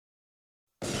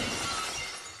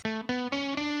You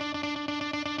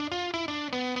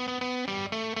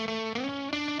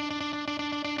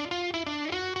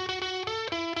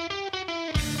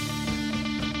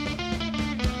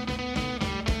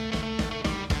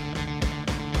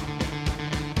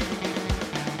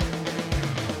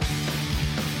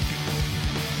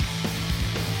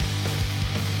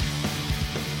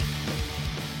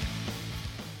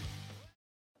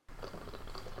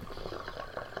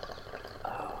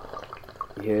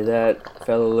hear that,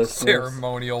 fellow listeners?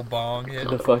 Ceremonial bong hit.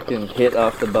 The fucking hit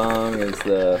off the bong is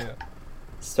the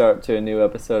start to a new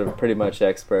episode of Pretty Much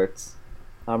Experts.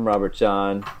 I'm Robert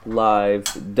John,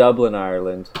 live, Dublin,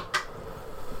 Ireland,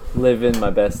 living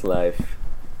my best life.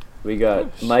 We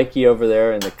got Mikey over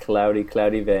there in the cloudy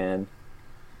van.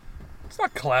 It's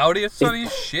not cloudy, it's sunny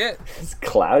as shit. It's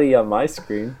cloudy on my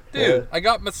screen. Dude, I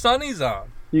got my sunnies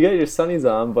on. You got your sunnies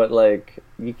on, but, like,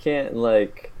 you can't,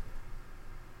 like,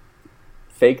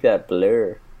 fake that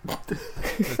blur.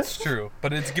 It's true,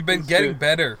 but it's been getting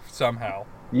better somehow.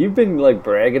 You've been, like,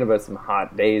 bragging about some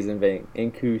hot days in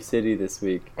Vancouver City this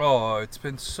week. Oh, it's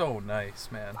been so nice,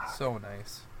 man. So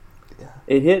nice.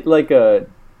 It hit, like,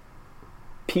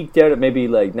 peaked out at maybe,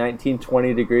 like, 19,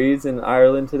 20 degrees in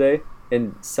Ireland today,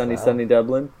 in sunny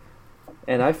Dublin.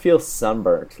 And I feel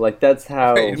sunburnt. Like, that's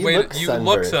how... Wait, you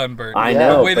look sunburned. I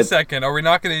know. Wait a second. Are we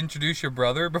not going to introduce your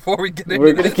brother before we get into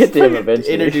We're going to get to him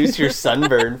eventually. Introduce your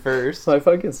sunburn first. My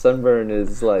fucking sunburn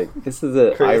is, like... This is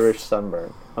an Irish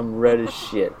sunburn. I'm red as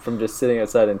shit from just sitting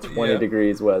outside in 20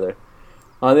 degrees weather.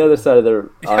 On the other side of the...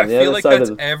 I feel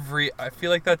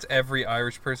like that's every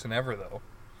Irish person ever, though.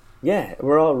 Yeah,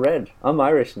 we're all red. I'm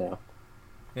Irish now.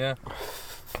 Yeah.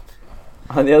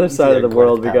 On the other side of the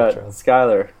world, we got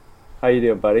Skylar. How you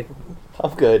doing, buddy?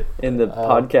 I'm good. In the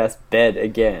podcast bed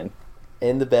again.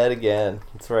 In the bed again.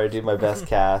 That's where I do my best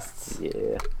casts.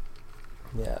 Yeah.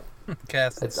 Yeah.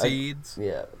 Cast seeds.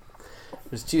 Yeah.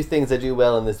 There's two things I do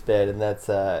well in this bed, and that's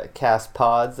cast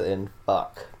pods and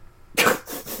fuck.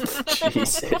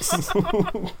 Jesus. I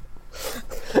thought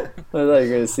you were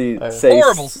going to say...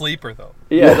 Horrible sleeper, though.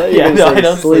 Yeah, I thought you were going to say I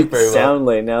don't sleep very well.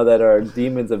 soundly now that our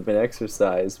demons have been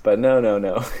exorcised, but no.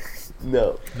 No.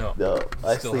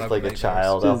 I sleep like a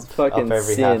child up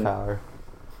every half hour.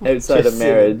 Outside of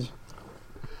marriage.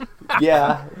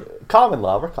 Yeah. Common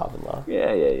law. We're common law.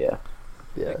 Yeah.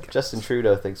 Yeah. Justin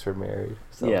Trudeau thinks we're married.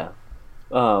 So. Yeah.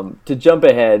 To jump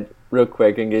ahead real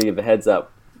quick and give a heads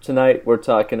up, tonight we're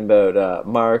talking about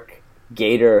Mark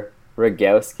Gator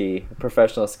Rogowski, a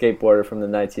professional skateboarder from the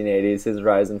 1980s, his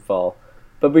rise and fall.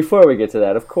 But before we get to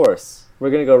that, of course,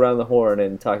 we're going to go around the horn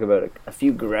and talk about a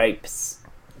few gripes.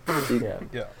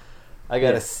 Yeah. I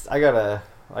got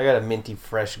a minty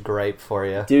fresh gripe for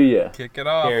you. Do you? Kick it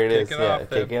off. Here it is.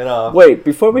 Kicking it off. Wait,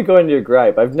 before we go into your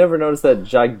gripe, I've never noticed that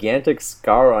gigantic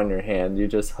scar on your hand you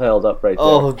just held up right there.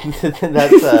 Oh,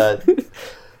 that's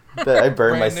I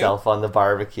burned myself on the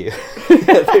barbecue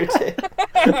the other day.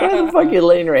 Why the fuck are you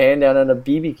laying your hand down on a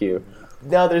BBQ?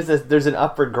 No, there's an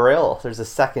upper grill. There's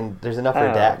an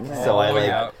upper deck. Man. So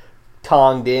I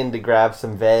tonged in to grab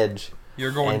some veg.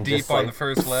 You're going deep on the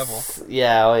first level.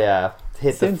 Yeah.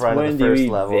 Hit the front of the first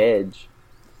level. Veg?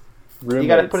 Roommates. You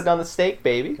gotta put it on the steak,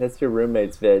 baby. That's your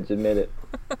roommate's veg, admit it.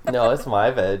 No, it's my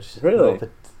veg. Really?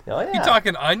 Oh yeah. You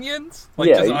talking onions? Like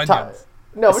Yeah, just onions?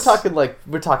 No,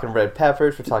 we're talking red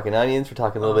peppers, we're talking onions, we're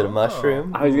talking a little bit of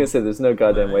mushroom. I was gonna say there's no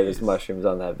goddamn way there's mushrooms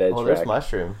on that veg. Oh, there's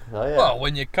mushroom. Oh yeah. Well,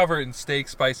 when you cover it in steak,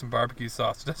 spice, and barbecue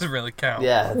sauce, it doesn't really count.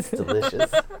 Yeah, it's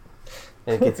delicious.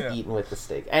 And it gets eaten with the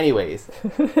steak. Anyways,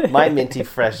 my minty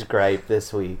fresh gripe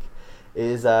this week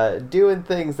is doing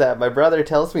things that my brother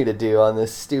tells me to do on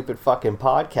this stupid fucking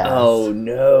podcast. Oh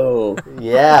no.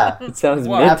 Yeah. It sounds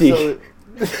minty.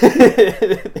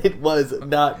 It was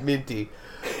not minty.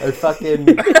 I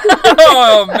fucking...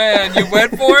 Oh man, you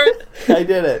went for it? I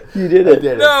did it. You did it. I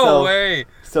did it. No way.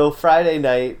 So Friday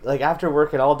night, like after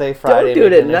working all day Friday, don't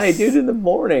do it at night. Do it in the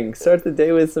morning. Start the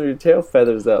day with some of your tail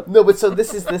feathers up. No, but so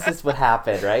this is what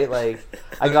happened, right? Like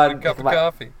I got a cup of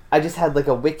coffee. I just had like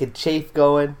a wicked chafe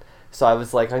going, so I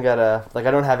was like, I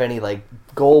don't have any like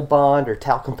Gold Bond or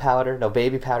talcum powder, no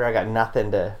baby powder. I got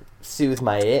nothing to soothe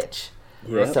my itch.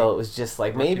 Yeah. So it was just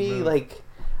like maybe like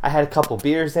I had a couple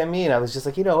beers in me, and I was just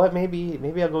like, you know what, maybe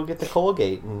I'll go get the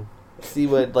Colgate and see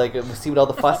what all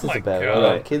the fuss is about,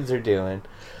 what the kids are doing.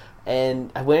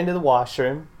 And I went into the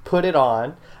washroom, put it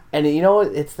on, and you know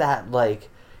what? It's that like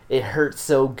it hurts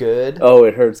so good. Oh,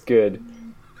 it hurts good.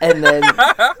 And then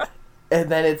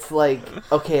it's like,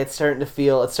 okay, it's starting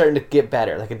to get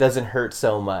better. Like it doesn't hurt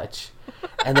so much.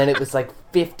 And then it was like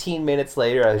 15 minutes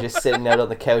later, I was just sitting out on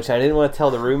the couch. And I didn't want to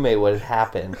tell the roommate what had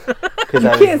happened. You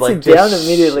can't sit down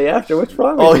immediately after. What's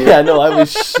wrong with you? Oh, yeah, no, I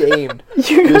was shamed.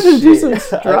 You gotta do some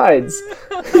strides.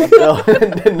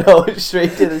 No,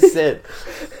 straight to the sit.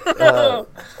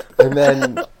 And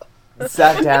then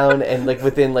sat down, and like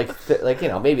within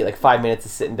maybe 5 minutes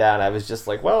of sitting down, I was just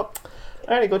like, well,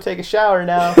 I gotta go take a shower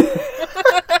now.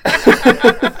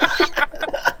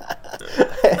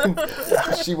 And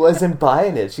she wasn't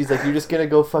buying it. She's like, you're just gonna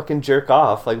go fucking jerk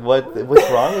off. Like,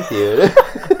 what's wrong with you?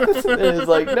 And it's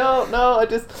like, no, I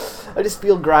just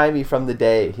feel grimy from the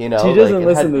day, you know. She doesn't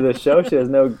listen to the show. She has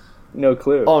no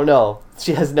clue. Oh no,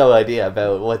 she has no idea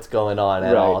about what's going on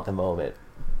at all at the moment.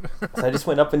 So I just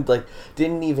went up and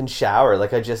didn't even shower.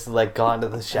 Like, I just got into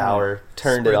the shower,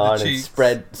 turned it on, and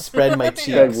spread my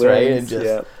cheeks, right, and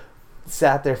just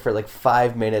sat there for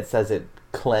 5 minutes as it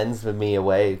cleansed me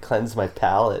away, cleansed my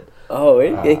palate. Oh,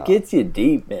 it gets you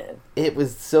deep, man. It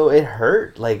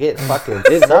hurt. Like, it fucking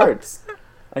it hurts.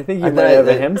 I think you might have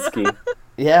a Hemsky.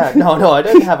 Yeah, no, I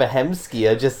didn't have a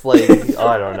Hemsky. I just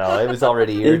I don't know. It was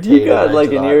already irritated. If you got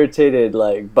an irritated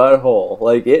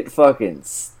butthole, it fucking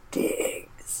stings.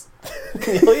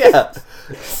 Oh yeah.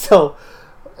 So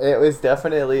it was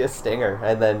definitely a stinger,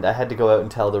 and then I had to go out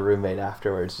and tell the roommate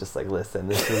afterwards, just listen,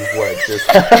 this is what just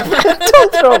happened.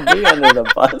 Don't throw me under the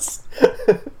bus.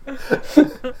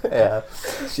 Yeah,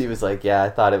 she was like, yeah, I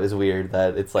thought it was weird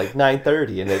that it's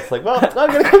 9:30, and it's well,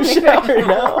 I'm gonna go shower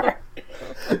now.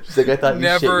 She's like, I thought you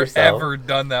shit yourself. Never ever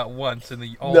done that once in the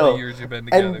years you've been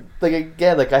together. And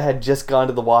again, I had just gone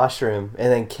to the washroom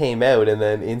and then came out, and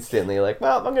then instantly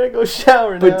well, I'm gonna go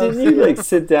shower now. But didn't you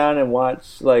sit down and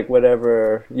watch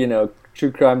whatever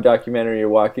true crime documentary you're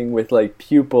watching with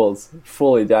pupils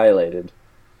fully dilated?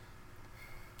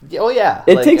 Oh yeah,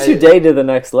 it takes your day to the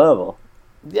next level.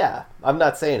 Yeah, I'm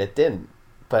not saying it didn't,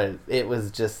 but it was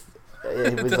just.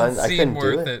 It was I couldn't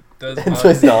do it. It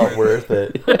was not worth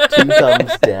it. 2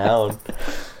 thumbs down.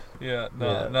 Yeah,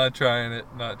 not trying it.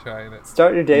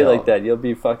 Start your day like that. You'll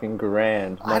be fucking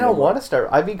grand. I don't want to start.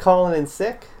 I'd be calling in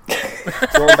sick.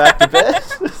 Going back to bed.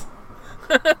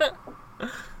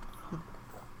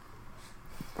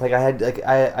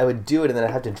 I would do it, and then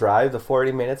I'd have to drive the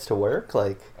 40 minutes to work. Not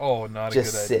a good idea.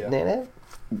 Just sitting in it.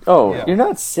 Oh, yeah. You're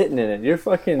not sitting in it. You're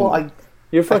fucking. Well,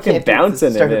 you're fucking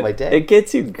bouncing in it. It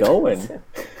gets you going.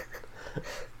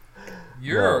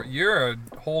 You're a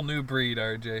whole new breed,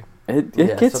 RJ. It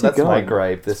gets you going. That's my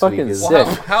gripe this week. Is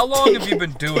well, how long have you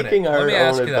been doing it? Let me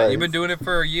ask you that. You've been doing it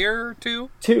for a year or two?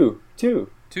 2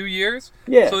 years?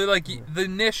 Yeah. So the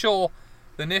initial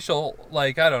I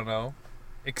don't know,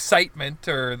 excitement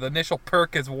or the initial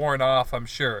perk is worn off, I'm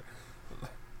sure.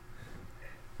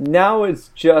 Now it's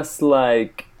just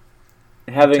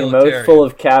having a mouth full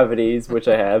of cavities, which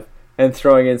I have, and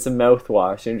throwing in some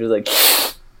mouthwash, and just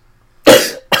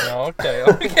Okay.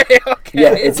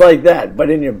 Yeah, it's like that, but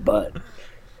in your butt.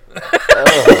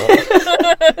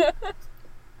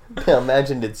 Yeah,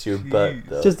 imagine it's your butt,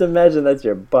 though. Just imagine that's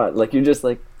your butt. You're just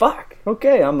fuck.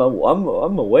 Okay, I'm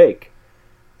awake.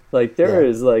 There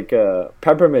is a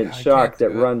peppermint shock that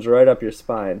runs right up your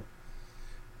spine.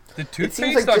 The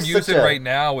toothpaste I'm using right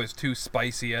now is too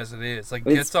spicy as it is.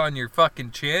 Gets on your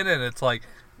fucking chin, and it's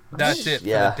that's it for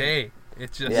the day.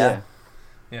 It's just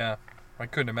yeah. I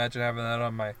couldn't imagine having that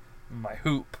on my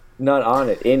hoop. Not on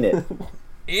it, in it.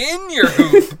 In your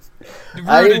hoop.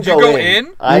 Did you go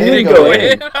in? I didn't go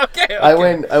in. Okay. I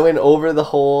went over the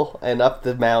hole and up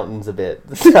the mountains a bit.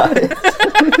 The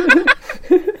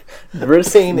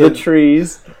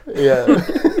trees. Yeah.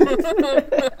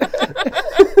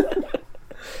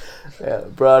 Yeah,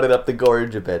 brought it up the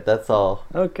gorge a bit. That's all.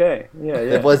 Okay. Yeah.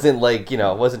 It wasn't it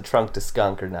wasn't trunk to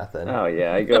skunk or nothing. Oh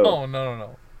yeah, I go.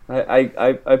 No.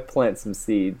 I plant some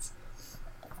seeds.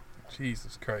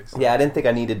 Jesus Christ. Yeah, I didn't think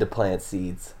I needed to plant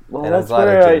seeds. Well, that's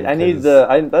where I need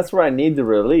that's where I need the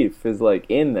relief is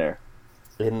in there.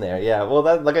 In there, yeah. Well,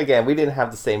 that again, we didn't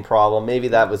have the same problem. Maybe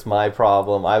that was my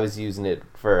problem. I was using it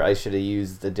I should have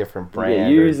used a different brand. Yeah,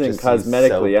 you're using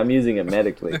cosmetically. I'm using it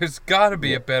medically. There's got to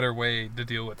be a better way to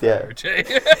deal with that, RJ.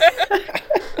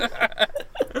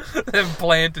 Than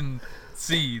planting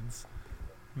seeds.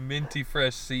 Minty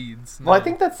fresh seeds. No. Well, I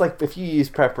think that's if you use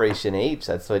Preparation H,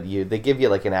 that's what they give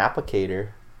you an applicator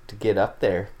to get up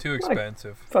there. Too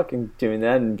expensive. Fucking doing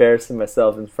that, embarrassing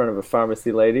myself in front of a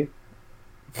pharmacy lady.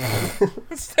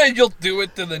 Instead, you'll do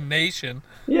it to the nation.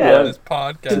 Yeah, on this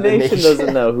podcast. The nation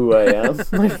doesn't know who I am.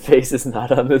 My face is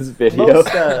not on this video.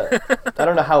 I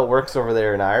don't know how it works over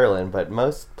there in Ireland, but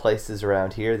most places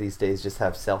around here these days just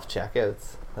have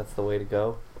self-checkouts. That's the way to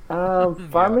go.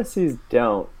 Pharmacies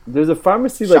don't. There's a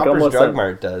pharmacy Shoppers almost Drug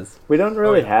Mart does. We don't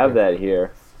really have that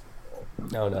here.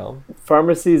 No.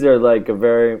 Pharmacies are like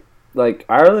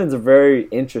Ireland's a very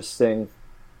interesting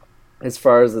as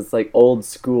far as it's like old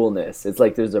schoolness. It's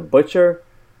like there's a butcher,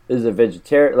 there's a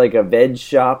vegetarian, like a veg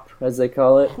shop as they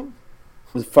call it.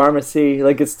 There's pharmacy,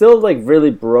 like it's still like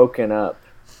really broken up.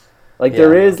 Like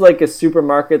there is like a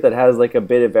supermarket that has like a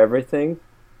bit of everything.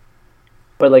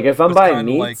 But like if I'm buying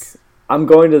meats, I'm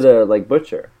going to the like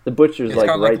butcher. The butcher's like right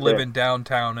there. It's kind of like living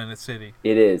downtown in a city.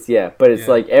 It is, yeah. But it's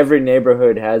like every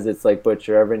neighborhood has its like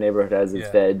butcher. Every neighborhood has its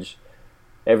veg.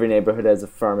 Every neighborhood has a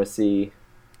pharmacy.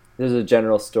 There's a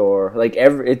general store. Like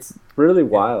it's really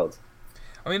wild.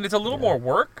 I mean, it's a little more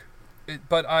work,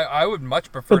 but I would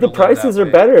much prefer. But the prices are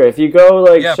better if you go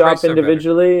like shop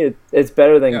individually. It's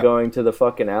better than going to the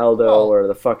fucking Aldo or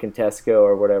the fucking Tesco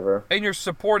or whatever. And you're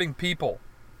supporting people,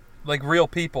 like real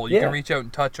people. You can reach out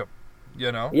and touch them.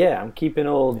 You know. Yeah, I'm keeping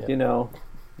old. You know.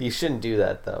 You shouldn't do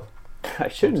that though. I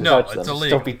shouldn't touch them. It's illegal.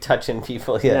 Just don't be touching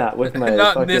people. Yeah, with my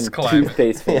fucking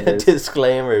toothpaste fingers.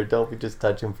 Disclaimer: don't be just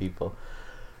touching people.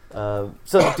 So,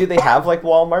 do they have like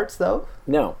Walmarts though?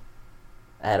 No,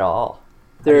 at all.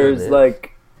 There's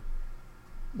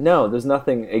there's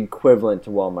nothing equivalent to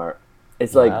Walmart.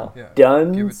 It's like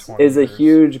Dunn's is a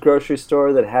huge grocery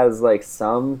store that has like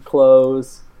some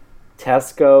clothes.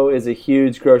 Tesco is a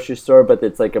huge grocery store, but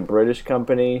it's like a British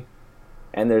company.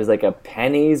 And there's like a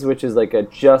Penny's, which is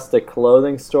like just a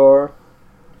clothing store.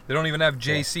 They don't even have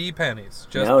JC Pennies.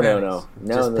 No,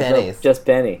 just Pennies. Just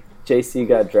Penny. JC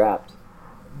got dropped.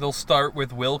 They'll start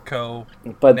with Wilco.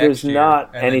 But there's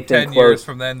not anything and 10 years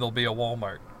from then, there'll be a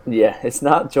Walmart. Yeah, it's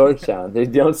not Georgetown. They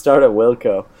don't start at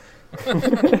Wilco.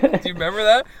 Do you remember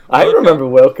that? I remember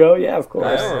Wilco. Yeah, of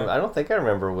course. I don't think I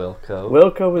remember Wilco.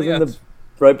 Wilco was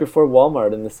right before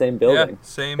Walmart in the same building. Yeah,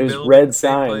 same building. It was red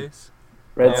sign. Place.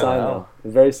 Red sign, though.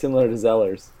 Very similar to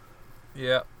Zellers.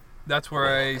 Yeah. That's where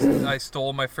I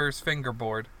stole my first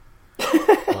fingerboard.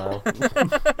 Wow.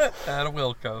 At a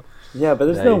Wilco. Yeah, but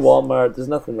there's no Walmart. There's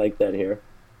nothing like that here.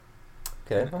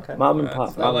 Okay. Mom and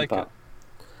pop. Mom and pop.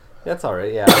 That's all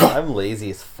right. Yeah, I'm lazy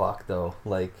as fuck though.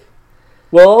 Like,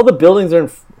 well, all the buildings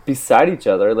are beside each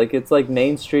other. Like it's like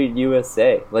Main Street,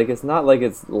 USA. Like it's not like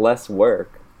it's less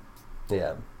work.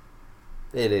 Yeah.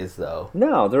 It is though.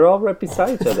 No, they're all right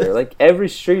beside each other. Like every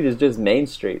street is just Main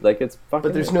Street. Like it's fucking.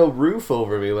 But there's no roof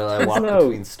over me when I walk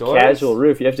between stores. Casual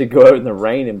roof. You have to go out in the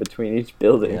rain in between each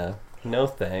building. Yeah. No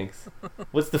thanks.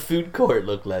 What's the food court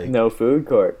look like? No food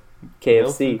court. KFC.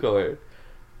 No food court.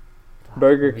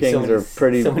 Burger Kings are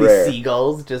pretty so rare. Many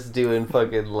seagulls just doing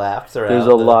fucking laps around. There's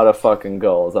a lot of fucking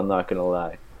gulls. I'm not gonna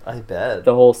lie. I bet.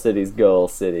 The whole city's gull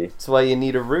city. That's why you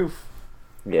need a roof.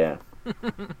 Yeah.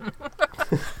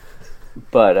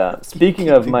 But speaking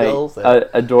of my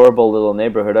adorable little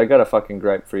neighborhood, I got a fucking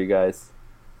gripe for you guys.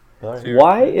 Right.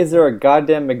 Why is there a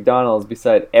goddamn McDonald's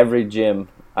beside every gym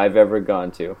I've ever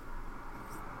gone to?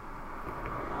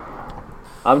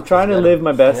 I'm trying to live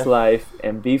my best life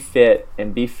and be fit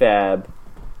and be fab,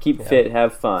 keep fit,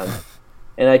 have fun,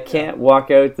 and I can't walk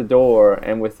out the door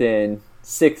and within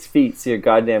 6 feet see a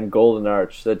goddamn golden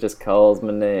arch that just calls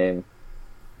my name.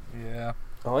 Yeah.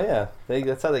 Oh yeah,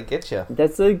 that's how they get you.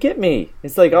 That's how they get me.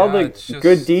 It's like all the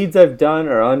good deeds I've done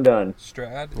are undone. Good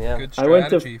strategy I went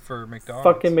to for McDonald's.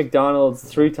 Fucking McDonald's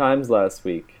 3 times last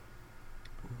week.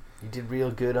 You did real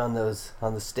good on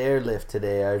the stair lift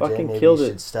today, RJ. Fucking Maybe killed you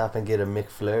should stop and get a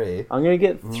McFlurry. I'm gonna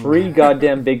get 3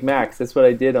 goddamn Big Macs. That's what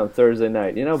I did on Thursday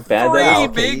night. You know how bad that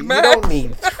is? 3 Big Macs? You don't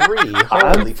need 3.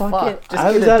 Holy fuck! Just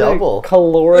I was get a at double. A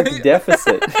caloric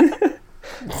deficit.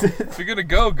 If you're gonna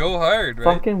go hard,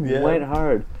 right? Fucking went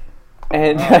hard.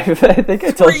 And I think I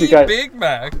told you guys. 3 Big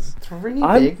Macs. 3 Big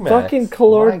Macs. I'm fucking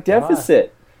caloric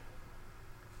deficit.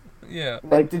 Yeah.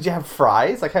 Like, did you have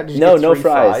fries? Like, how did you get 3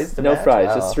 fries? No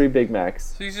fries. Just 3 Big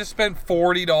Macs. So you just spent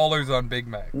 $40 on Big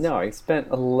Macs. No, I spent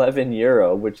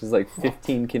 €11, which is like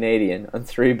 15 Canadian, on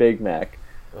 3 Big Mac.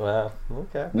 Wow.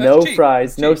 Okay. No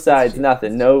fries, no sides,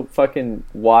 nothing. No fucking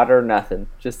water, nothing.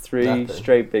 Just 3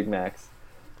 straight Big Macs.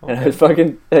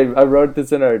 Okay. And I wrote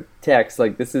this in our text,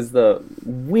 like, this is the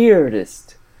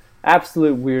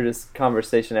absolute weirdest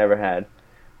conversation I ever had.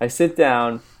 I sit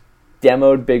down,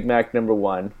 demoed Big Mac number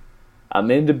 1. I'm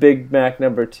into Big Mac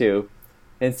number 2.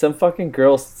 And some fucking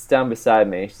girl sits down beside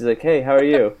me. She's like, hey, how are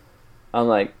you? I'm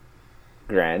like,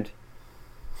 grand.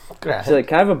 She's like,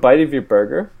 can I have a bite of your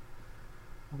burger?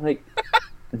 I'm like,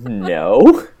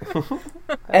 no.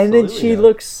 And then she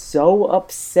looks so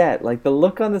upset. Like, the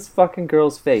look on this fucking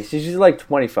girl's face. She's like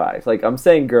 25. Like, I'm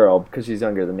saying girl because she's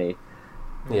younger than me.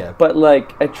 Yeah. But,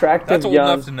 like, attractive, that's old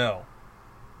young. Enough to know.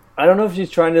 I don't know if she's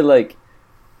trying to, like,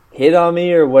 hit on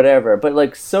me or whatever. But,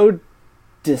 like, so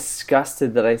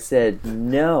disgusted that I said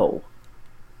no.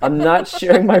 I'm not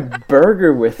sharing my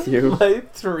burger with you.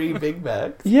 Like 3 Big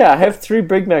Macs? Yeah, I have 3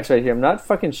 Big Macs right here. I'm not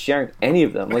fucking sharing any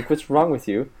of them. Like, what's wrong with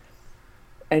you?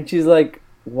 And she's like,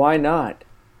 why not?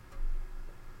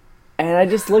 And I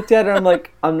just looked at her, I'm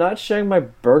like, I'm not sharing my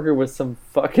burger with some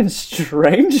fucking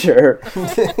stranger.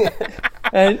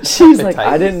 And she's like,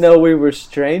 I didn't know we were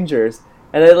strangers.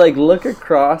 And I, like, look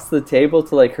across the table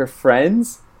to, like, her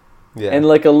friends. Yeah. And,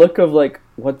 like, a look of, like,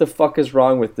 what the fuck is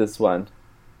wrong with this one?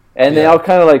 And they all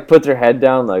kind of, like, put their head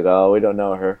down, like, oh, we don't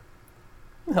know her.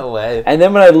 No way. And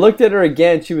then when I looked at her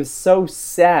again, she was so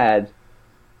sad.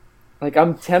 Like,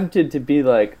 I'm tempted to be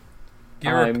like,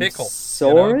 give her a pickle.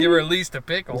 Sorry? You know, give her at least a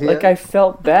pickle. Yeah. Like, I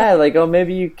felt bad. Like, oh,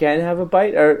 maybe you can have a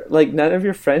bite. Or, like, none of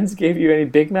your friends gave you any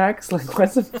Big Macs? Like,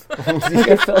 what's the... Like,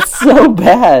 I felt so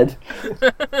bad.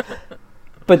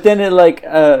 But then it, like,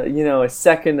 you know, a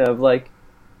second of, like,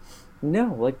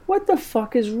 no, like, what the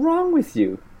fuck is wrong with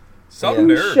you?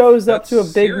 Who shows up to a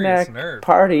Big Mac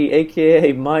party,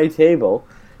 a.k.a. my table,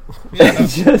 and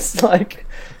just, like,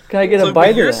 can I get a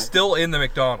bite of that? You're still in the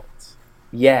McDonald's.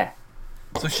 Yeah.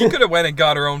 So she could have went and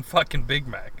got her own fucking Big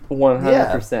Mac.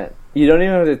 100%. Yeah. You don't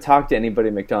even have to talk to anybody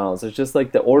at McDonald's. It's just,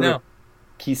 like, the order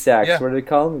kiosks. Yeah. What do they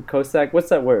call them? Cossack? What's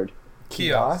that word?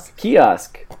 Kiosk.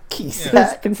 Kiosk. You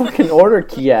can fucking order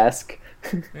kiosk.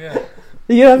 Yeah.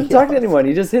 You don't have to talk to anyone.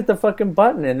 You just hit the fucking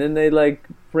button, and then they, like,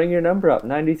 bring your number up,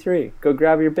 93. Go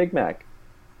grab your Big Mac.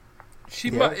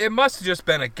 It must have just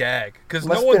been a gag, because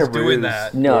no one's doing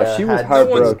that. No, she was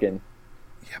heartbroken.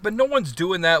 Yeah, but no one's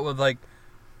doing that with, like,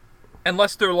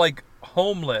 unless they're, like,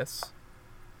 homeless.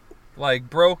 Like,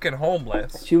 broke and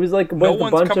homeless. She was, like, with a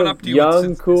bunch of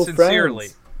young, cool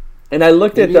friends. And I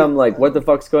looked at them like, what the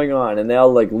fuck's going on? And they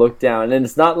all, like, looked down. And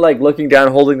it's not, like, looking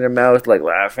down, holding their mouth, like,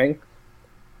 laughing.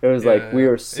 It was like, we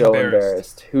were so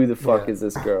embarrassed. Who the fuck is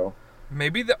this girl?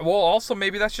 Maybe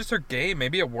maybe that's just her game.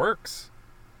 Maybe it works.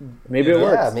 Maybe it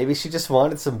works. Yeah, maybe she just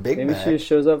wanted some Big Mac. Maybe she just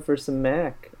shows up for some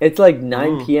Mac. It's like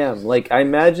 9 p.m. Like, I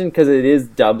imagine because it is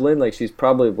Dublin, like, she's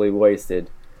probably wasted.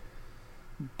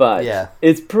 But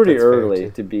it's pretty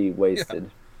early to be wasted. Yeah.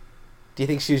 Do you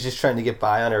think she was just trying to get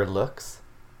by on her looks?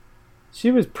 She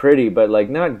was pretty, but, like,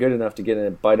 not good enough to get a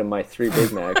bite of my 3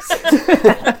 Big Macs.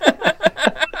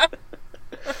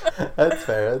 That's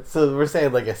fair. So we're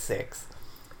saying like a 6.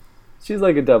 She's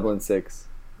like a Dublin 6.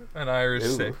 An Irish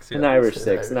 6. Yeah. An Irish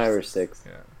 6. An Irish 6.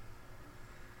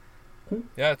 Yeah.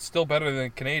 Yeah, it's still better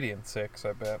than Canadian 6,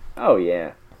 I bet. Oh,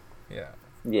 yeah. Yeah.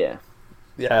 Yeah.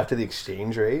 Yeah, after the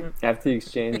exchange rate. After the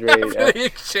exchange rate. After the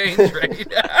exchange rate.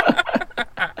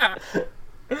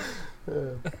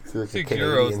 Like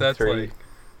 €6, that's 3. like...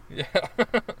 Yeah.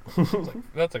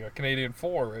 That's like a Canadian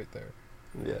 4 right there.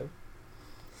 Yeah.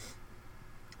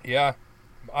 Yeah,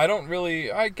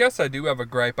 I guess I do have a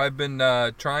gripe. I've been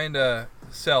trying to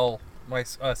sell my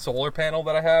solar panel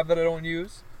that I have that I don't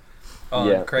use on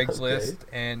Craigslist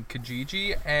and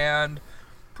Kijiji, and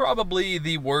probably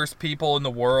the worst people in the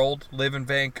world live in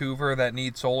Vancouver that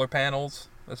need solar panels,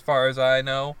 as far as I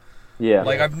know. Yeah.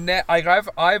 Like,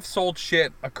 I've sold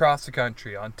shit across the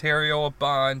country. Ontario a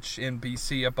bunch, in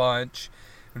BC a bunch,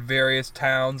 in various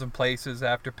towns and places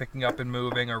after picking up and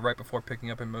moving, or right before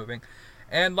picking up and moving.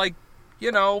 And, like, you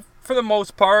know, for the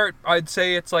most part, I'd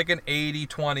say it's like an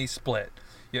 80-20 split.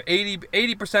 You know,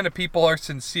 80% of people are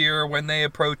sincere when they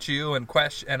approach you and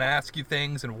question and ask you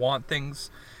things and want things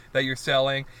that you're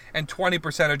selling, and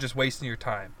 20% are just wasting your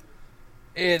time.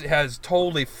 It has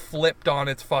totally flipped on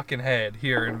its fucking head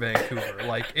here in Vancouver.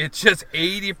 Like, it's just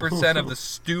 80% of the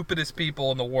stupidest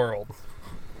people in the world.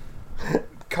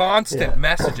 Constant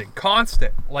messaging.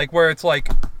 Constant. Like, where it's like,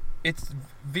 it's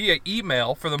via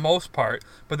email for the most part,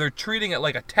 but they're treating it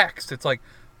like a text. It's like,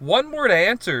 one-word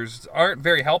answers aren't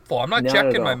very helpful. I'm not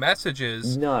checking my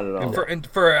messages not at all.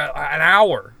 for an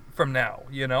hour from now.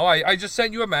 You know, I just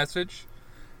sent you a message,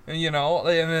 and you know,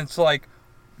 and it's like,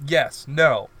 yes,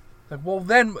 no. Like, well,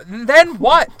 then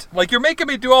what? Like, you're making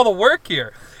me do all the work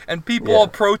here. And people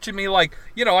approaching me like,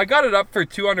 you know, I got it up for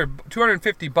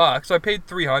 $250, so I paid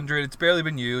 $300. It's barely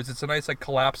been used. It's a nice, like,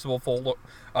 collapsible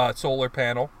solar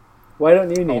panel. Why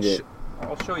don't you need it?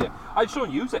 I'll show you. I just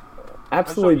don't use it.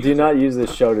 Absolutely do not use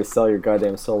this show to sell your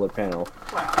goddamn solar panel.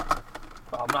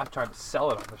 Well, I'm not trying to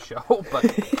sell it on the show,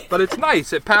 but it's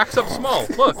nice. It packs up small.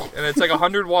 Look, and it's like a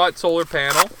 100-watt solar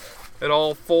panel. It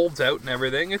all folds out and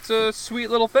everything. It's a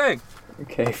sweet little thing.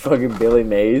 Okay, fucking Billy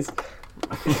Mays.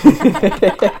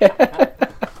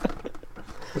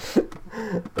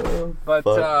 But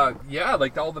yeah,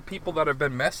 like, all the people that have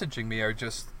been messaging me are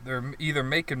just, they're either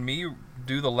making me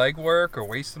do the legwork or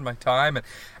wasting my time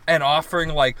and offering,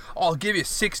 like, oh, I'll give you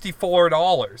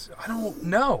 $64. I don't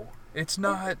know. It's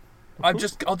not. I'll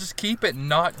just keep it and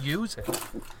not use it.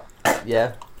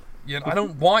 Yeah. You know, I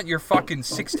don't want your fucking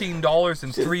 $16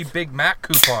 and 3 Big Mac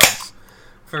coupons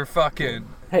for fucking.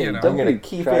 Hey, you know. I'm gonna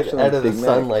keep it out of the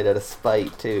sunlight out of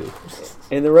spite too.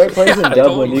 In the right place in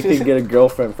Dublin, totally. you can get a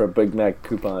girlfriend for a Big Mac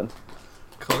coupon.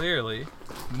 Clearly.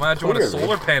 Imagine what a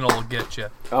solar panel will get you.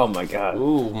 Oh my god.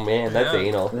 Ooh man, that's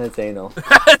anal. That's anal.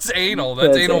 That's anal.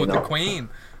 That's anal with the queen.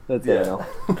 That's anal.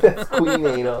 That's queen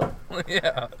anal.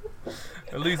 Yeah.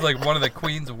 At least like one of the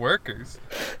queen's workers.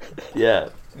 Yeah.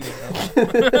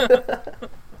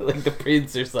 Like the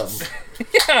prince or something.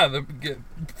 Yeah, get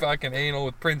fucking anal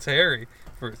with Prince Harry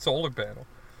for a solar panel.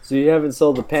 So you haven't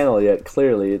sold the panel yet.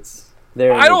 Clearly, it's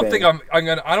there. I don't think I'm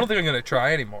gonna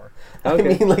try anymore.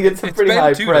 Okay. I mean, like it's a pretty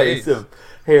high price of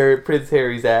Prince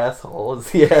Harry's asshole.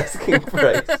 Is the asking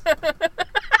price?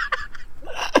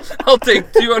 I'll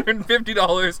take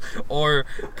 $250 or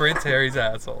Prince Harry's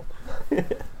asshole.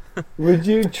 Would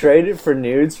you trade it for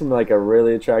nudes from like a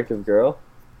really attractive girl?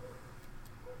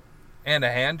 And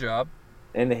a hand job.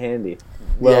 And a handy.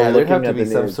 Well, yeah, there'd have to be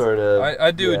some sort of...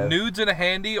 I'd do nudes and a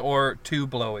handy or 2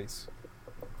 blowies.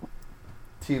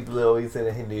 2 blowies and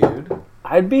a nude?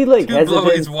 I'd be like 2 hesitant. 2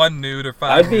 blowies, 1 nude, or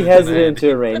 5 I'd be hesitant to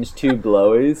arrange 2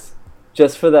 blowies.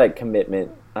 Just for that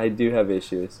commitment. I do have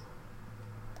issues.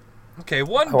 Okay,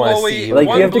 1 blowy, like,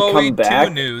 1 you have blowy, to come back?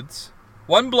 2 nudes.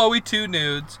 1 blowy, 2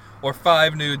 nudes, or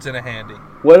 5 nudes and a handy.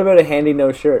 What about a handy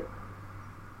no shirt?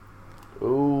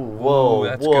 Ooh, whoa,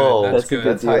 that's whoa. Good. That's good.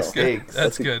 That's high stakes.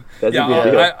 That's good. That's yeah, a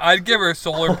good deal. I'd give her a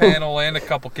solar panel and a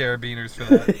couple carabiners for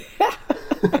that.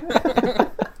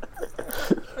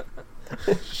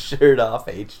 Shirt off,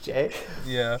 HJ.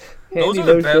 Yeah. Handy Those are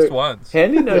the no best shirt. ones.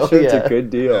 Handy no shirt's a good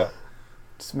deal. Yeah.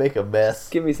 Just make a mess.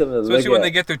 Give me something to Especially look when at.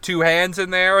 they get their 2 hands in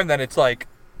there and then it's like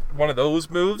one of those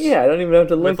moves. Yeah, I don't even have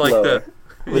to look with like lower.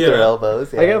 With their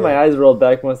elbows. Yeah, I got my eyes rolled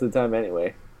back most of the time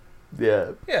anyway.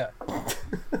 Yeah. Yeah.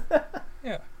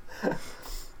 Yeah.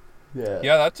 Yeah.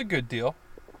 Yeah, that's a good deal.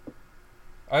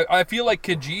 I feel like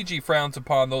Kijiji frowns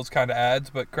upon those kind of ads,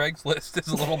 but Craigslist is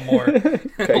a little more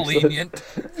lenient.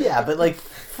 Yeah, but like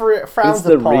frowns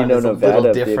the upon Reno, is a Nevada little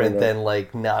of the different internet. than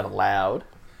like not allowed.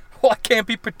 Well, I can't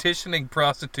be petitioning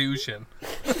prostitution.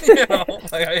 You know,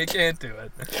 like, I can't do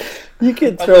it. You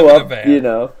could I throw live in a up, van. you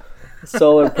know,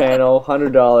 solar panel,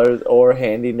 $100, or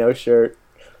handy no shirt.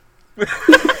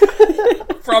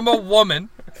 From a woman.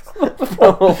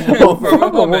 From a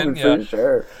woman, yeah. For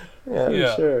sure. Yeah.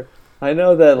 For sure. I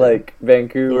know that, like,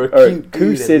 Vancouver, Or a or cute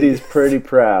Coos dude, at City's least. pretty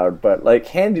proud, but, like,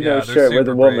 handy no Yeah, they're shirt with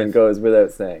a super woman brave. goes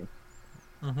without saying.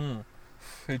 Mm-hmm.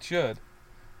 It should.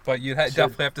 But you'd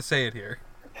definitely have to say it here.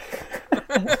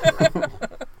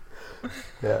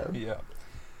 Yeah. Yeah.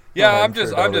 Yeah, Well, I'm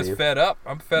just leave. fed up.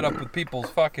 I'm fed up with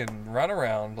people's fucking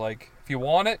runaround. Like, if you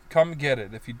want it, come get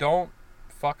it. If you don't,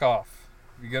 fuck off.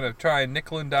 If you're gonna try and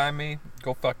nickel and dime me,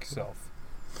 go fuck yourself.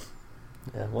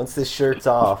 Yeah. Once this shirt's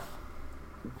off.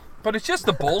 But it's just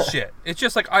the bullshit. It's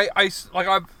just like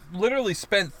I've literally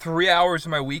spent 3 hours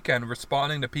of my weekend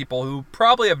responding to people who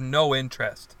probably have no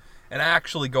interest in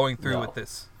actually going through with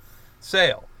this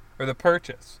sale or the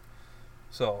purchase.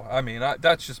 So, I mean,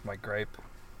 that's just my gripe.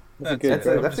 That's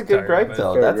a good gripe,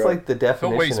 though. Fair That's gripe. like the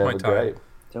definition of a gripe.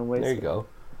 Don't waste There you it. go.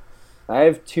 I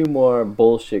have 2 more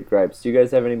bullshit gripes. Do you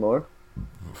guys have any more?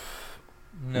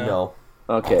 No.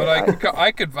 Okay. But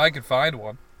I could find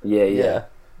one. Yeah.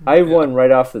 I have one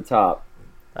right off the top.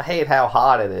 I hate how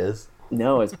hot it is.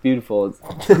 No, it's beautiful. It's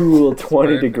cool, 20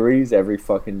 perfect. degrees every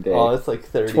fucking day. Oh, it's like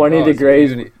 30. 20 it's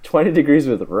degrees. beauty. 20 degrees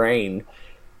with rain.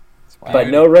 Wow. But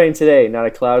no rain today. Not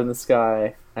a cloud in the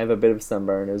sky. I have a bit of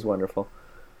sunburn. It was wonderful.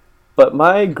 But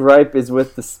my gripe is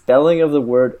with the spelling of the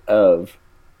word of.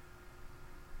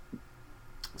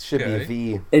 It should be a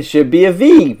V. It should be a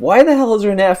V. Why the hell is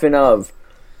there an F in of?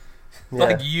 Yeah.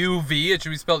 Like UV, it should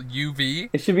be spelled UV.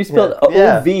 It should be spelled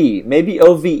Yeah. O-V. Maybe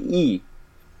O-V-E.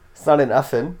 It's not an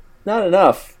uffin. Not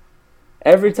enough.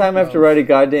 Every time I have to write a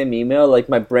goddamn email, like,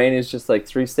 my brain is just like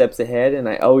 3 steps ahead, and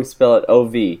I always spell it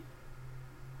O-V.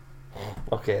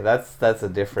 Okay, that's a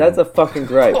different. That's a fucking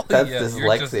gripe. That's Yeah, you're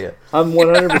dyslexia. I'm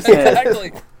 100%.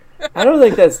 Exactly. I don't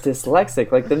think that's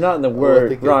dyslexic. Like, they're not in the I word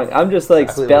think wrong. it's I'm just, like,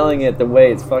 exactly spelling what it the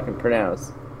way it's fucking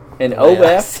pronounced. And Yeah, OF I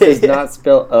does see. not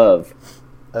spell of.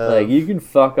 Like, you can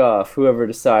fuck off whoever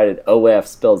decided OF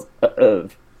spells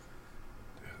of.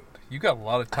 You got a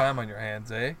lot of time on your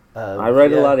hands, eh? I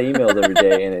write a lot of emails every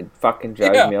day, and it fucking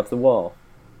drives me up the wall.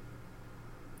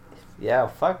 Yeah,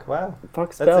 fuck, wow.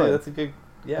 Fuck spelling. That's a good...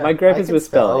 Yeah, My gripe I is can with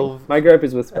spelling. spell- My gripe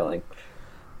is with spelling.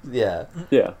 Yeah,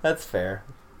 Yeah. that's fair.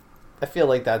 I feel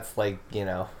like that's like,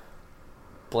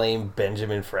 blame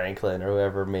Benjamin Franklin or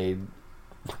whoever made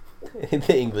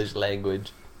the English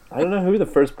language. I don't know who the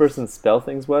first person to spell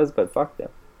things was, but fuck them.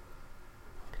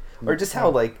 Or just how,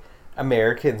 like,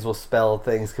 Americans will spell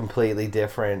things completely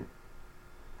different.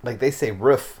 Like, they say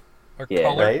roof. Or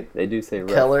color. Right? They do say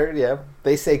roof. Color, yeah.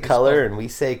 They say color and we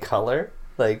say color.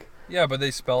 Like, yeah, but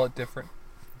they spell it different.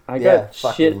 I got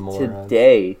shit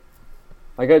today.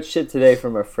 I got shit today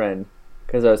from a friend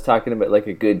because I was talking about, like,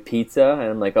 a good pizza, and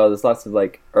I'm like, oh, there's lots of,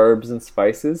 like, herbs and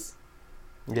spices.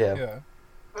 Yeah.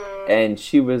 And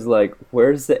she was like,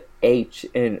 where's the H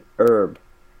in herb?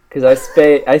 Because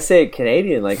I say it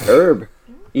Canadian, like herb.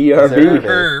 E-R-B.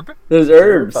 Herb. There's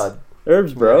herbs.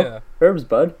 Herbs, bro. Yeah. Herbs,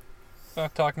 bud. I'm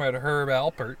not talking about Herb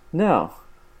Alpert. No.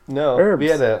 Herbs. We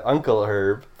had an Uncle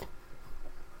Herb.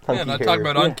 I'm not talking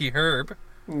about Unky Herb.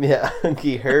 Yeah,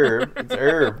 Unky Herb. It's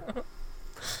herb.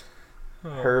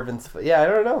 Herb and... Yeah, I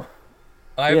don't know.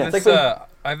 I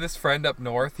have this friend up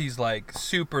north. He's, like,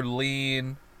 super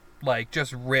lean, like,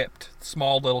 just ripped,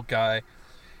 small little guy.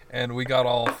 And we got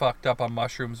all fucked up on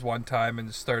mushrooms one time and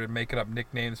just started making up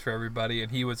nicknames for everybody. And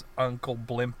he was Uncle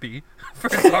Blimpy for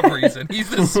some reason. He's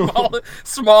the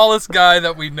smallest guy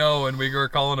that we know, and we were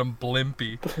calling him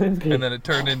Blimpy. And then it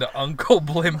turned into Uncle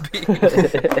Blimpy.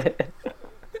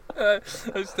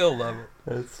 I still love it.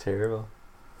 That's terrible.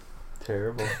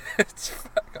 Terrible.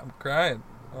 I'm crying.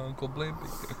 Uncle Blimpy.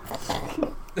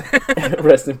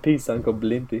 Rest in peace, Uncle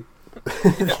Blimpy.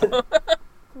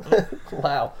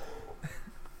 Wow.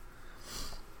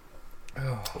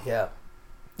 Yeah.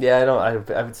 Yeah, I don't. I've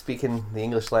been speaking the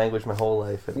English language my whole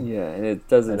life. And it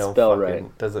doesn't spell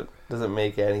right. Doesn't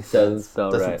make any sense.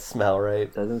 Doesn't smell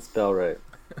right. Doesn't spell right.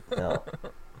 No.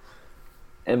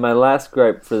 And my last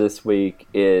gripe for this week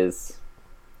is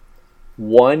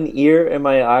one ear in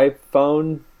my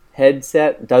iPhone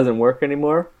headset doesn't work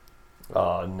anymore.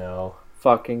 Oh, no.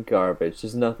 Fucking garbage.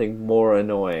 There's nothing more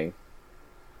annoying.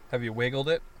 Have you wiggled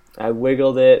it? I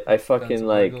wiggled it. I fucking,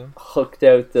 like, hooked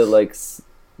out the, like,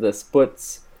 the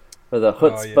sputs or the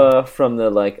chutzpah from the,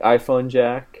 like, iPhone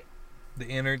jack. The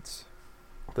innards.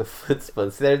 The foot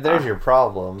sputs. There's your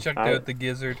problem. Checked out the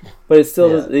gizzard. But it's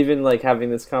still, even, like, having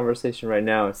this conversation right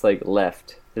now, it's, like,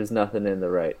 left. There's nothing in the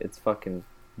right. It's fucking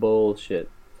bullshit.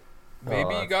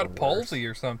 Maybe you got a palsy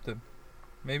or something.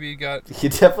 Maybe you got... You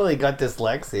definitely got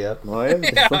dyslexia. Well, I have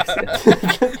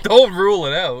dyslexia. Don't rule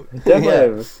it out. Definitely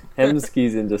have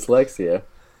Hemskys and dyslexia.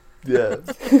 Yeah.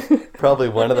 Probably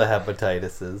one of the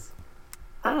hepatitises.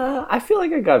 I feel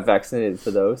like I got vaccinated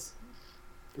for those.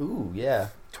 Ooh, yeah.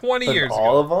 20 years all ago.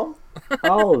 All of them?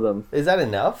 All of them. Is that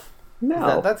enough?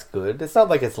 No. That's good. It's not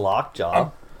like it's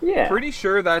lockjaw. Yeah. Pretty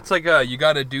sure that's like you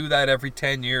got to do that every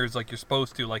 10 years like you're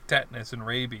supposed to, like tetanus and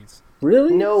rabies.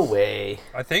 Really? No way.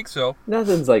 I think so.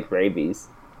 Nothing's like rabies.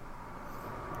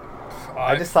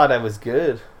 I just thought I was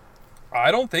good. I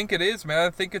don't think it is, man.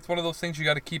 I think it's one of those things you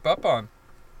got to keep up on.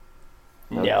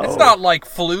 No. It's not like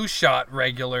flu shot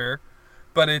regular,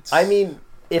 but it's... I mean,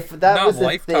 if that was a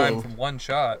lifetime from one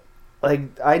shot. Like,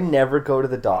 I never go to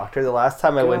the doctor. The last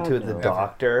time I went to the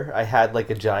doctor, I had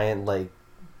like a giant, like,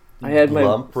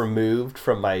 lump removed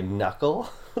from my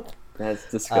knuckle. That's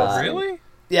disgusting. Really?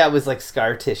 Yeah, it was like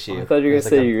scar tissue. I thought you were going to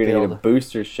say you were going to get a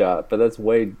booster shot, but that's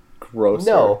way grosser.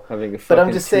 No, having a but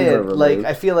I'm just saying, removed. like,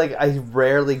 I feel like I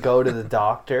rarely go to the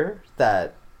doctor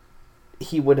that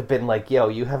he would have been like, yo,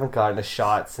 you haven't gotten a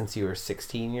shot since you were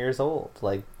 16 years old.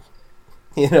 Like,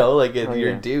 you know, like,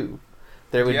 you're due.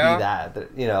 There would be that,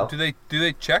 you know. Do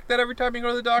they check that every time you go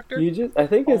to the doctor? I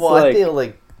think it's I feel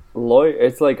like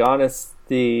it's like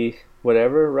honesty,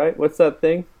 whatever, right? What's that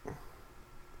thing?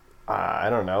 I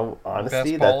don't know.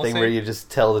 Honesty, that thing where you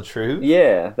just tell the truth?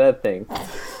 Yeah, that thing.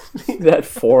 That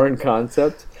foreign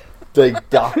concept. Like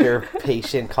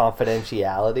doctor-patient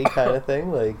confidentiality kind of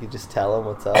thing? Like, you just tell them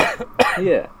what's up?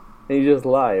 Yeah. And you just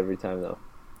lie every time, though.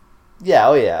 Yeah,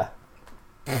 oh yeah.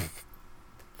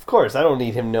 Of course, I don't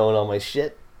need him knowing all my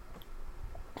shit.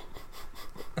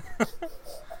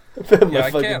 My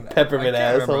fucking peppermint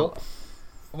asshole. Remember.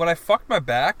 When I fucked my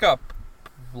back up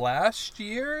last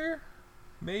year...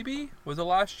 Maybe? Was it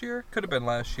last year? Could have been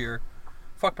last year.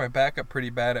 Fucked my back up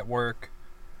pretty bad at work.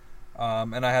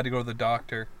 And I had to go to the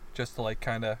doctor just to, like,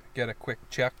 kind of get a quick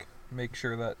check. Make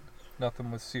sure that nothing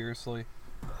was seriously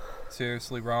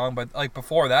wrong. But, like,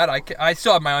 before that, I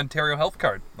still have my Ontario Health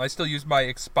Card. I still use my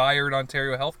expired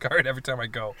Ontario Health Card every time I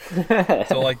go.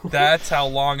 So, like, that's how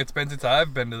long it's been since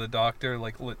I've been to the doctor.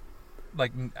 Like,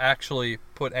 actually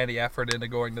put any effort into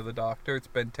going to the doctor. It's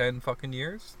been 10 fucking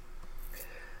years.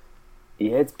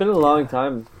 Yeah, it's been a long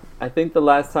time. I think the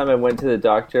last time I went to the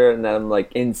doctor and I'm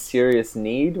like in serious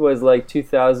need was like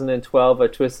 2012. I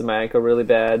twisted my ankle really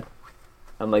bad.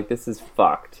 I'm like, this is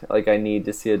fucked. Like, I need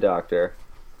to see a doctor.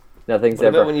 Nothing's what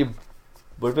ever. About when you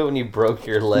What about when you broke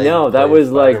your leg? No, that was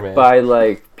Spider-Man? Like by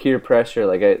like peer pressure.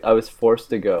 Like I was forced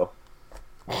to go.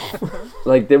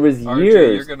 Like there was RJ,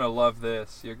 years. You're gonna love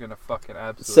this. You're gonna fucking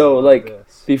absolutely love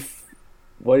this.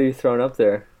 What are you throwing up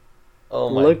there?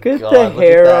 Oh my look god! Look at the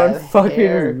hair on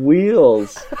fucking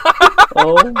wheels.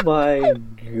 Oh my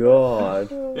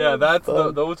god! Yeah, that's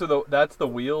that's the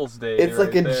wheels day. It's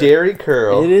like a Jerry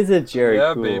curl. It is a Jerry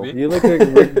curl. Baby. You look like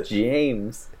Rick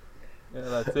James. Yeah,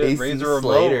 that's it. Razor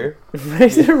Slater. Ramon.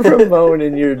 Razor Ramon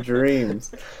in your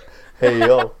dreams. Hey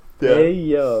yo. Yeah. Hey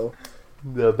yo.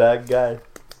 The bad guy.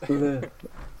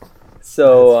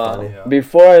 So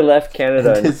before I left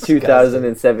Canada in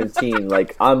 2017,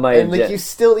 like on my and like you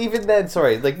still even then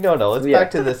let's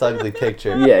back to this ugly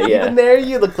picture. Yeah. Even there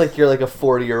you look like you're like a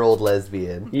 40-year-old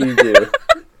lesbian. You do.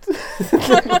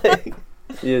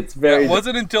 It's very. It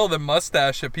wasn't until the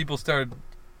mustache that people started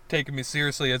taking me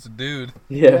seriously as a dude.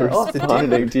 Yeah,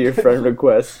 responding to your friend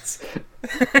requests.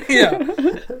 Yeah.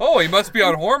 Oh, he must be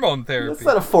on hormone therapy. That's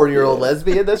not a 40-year-old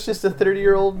lesbian. That's just a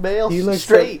 30-year-old male. He looks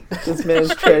straight. This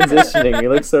man's transitioning. He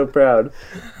looks so proud.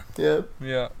 Yeah.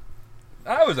 Yeah.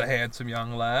 I was a handsome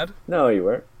young lad. No, you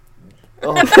weren't.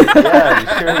 Oh, yeah, you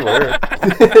sure were.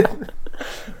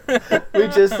 We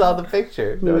just saw the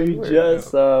picture. No, we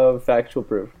just saw factual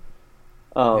proof.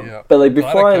 But like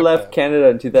before I left Canada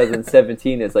in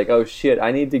 2017, it's like, oh shit,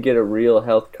 I need to get a real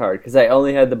health card because I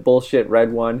only had the bullshit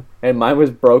red one and mine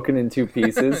was broken in 2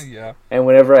 pieces. Yeah. And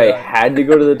whenever I had to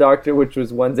go to the doctor, which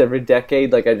was once every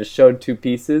decade, like I just showed 2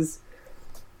 pieces,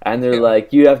 and they're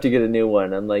like, you have to get a new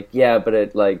one. I'm like, yeah, but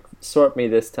it like sort me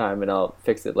this time and I'll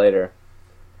fix it later.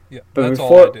 Yeah, but that's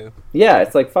all I do. Yeah,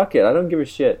 it's like fuck it, I don't give a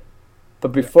shit.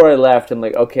 But before I left, I'm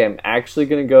like, okay, I'm actually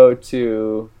gonna go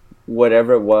to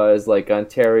whatever it was, like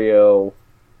Ontario.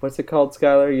 What's it called,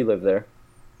 Skylar? You live there.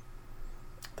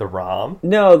 The ROM?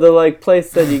 No, the like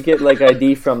place that you get like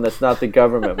ID from that's not the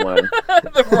government one.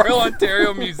 The Royal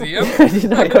Ontario Museum? I did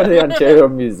not go to the Ontario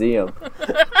Museum.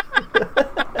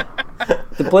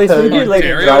 The place where you get like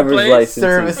a driver's license.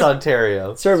 Service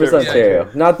Ontario. Service Ontario.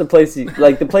 Not the place you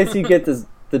like the place you get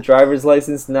the driver's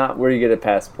license, not where you get a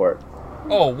passport.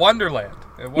 Oh, Wonderland.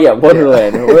 Yeah,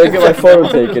 Wonderland. Where I get my photo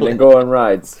taken and go on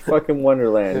rides. Fucking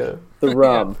Wonderland. Yeah. The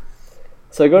ROM.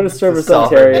 So I go to Service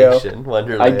Ontario.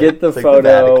 I get the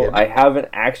photo. I have an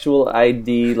actual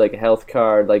ID, like a health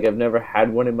card. Like I've never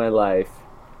had one in my life.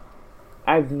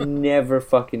 I've never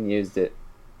fucking used it.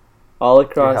 All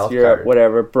across Europe,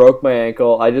 whatever. Broke my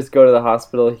ankle. I just go to the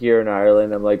hospital here in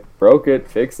Ireland. I'm like, broke it,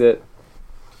 fix it.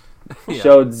 Yeah.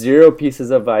 Showed 0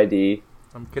 pieces of ID.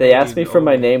 They asked me for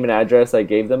my name and address. I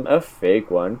gave them a fake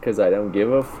one because I don't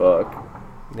give a fuck.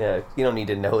 Yeah, you don't need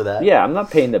to know that. Yeah, I'm not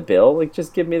paying the bill. Like,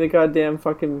 just give me the goddamn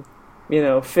fucking,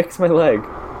 fix my leg.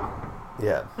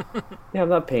 Yeah. Yeah, I'm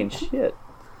not paying shit.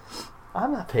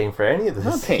 I'm not paying for any of this.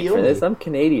 I'm not paying for this. I'm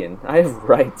Canadian. I have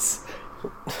rights.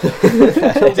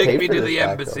 Take me to the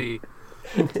embassy.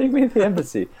 Take me to the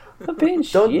embassy. I'm not paying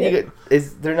shit.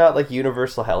 Is there not like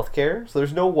universal health care? So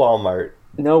there's no Walmart.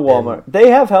 No Walmart. They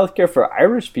have healthcare for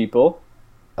Irish people.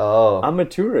 Oh. I'm a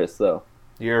tourist, though.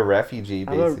 You're a refugee,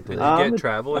 basically. Did you get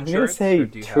travel insurance? I'm going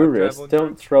to say tourist.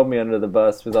 Don't throw me under the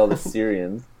bus with all the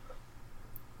Syrians.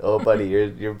 Oh, buddy,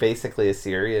 you're basically a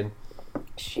Syrian.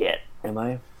 Shit. Am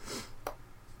I?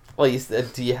 Well,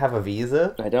 do you have a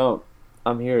visa? I don't.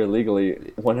 I'm here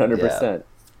illegally 100%.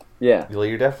 Yeah. Well,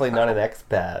 you're definitely not an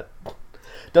expat.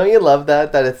 Don't you love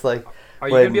that? That it's like... Are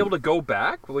you going to be able to go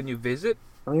back when you visit?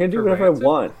 I'm going to do whatever I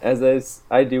want, as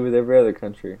I do with every other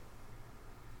country.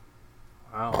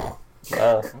 Wow.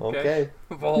 Oh, okay.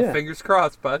 Well, fingers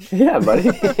crossed, bud. Yeah, buddy.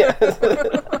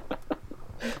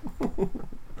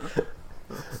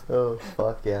 Oh,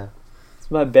 fuck yeah. It's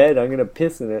my bed. I'm going to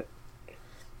piss in it.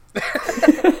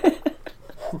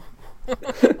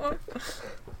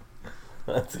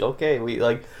 That's okay.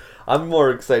 I'm more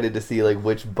excited to see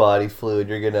which body fluid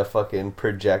you're gonna fucking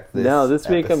project this. No, this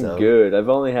week I'm good. I've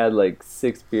only had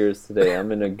 6 beers today.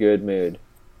 I'm in a good mood.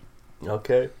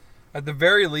 Okay. At the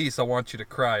very least, I want you to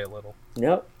cry a little.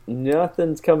 Yep.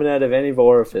 Nothing's coming out of any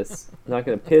orifice. I'm not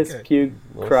gonna piss, puke,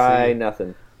 cry,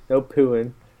 nothing. No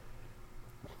pooing.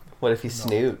 What if you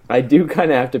snoot? I do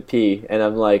kind of have to pee, and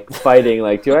I'm fighting.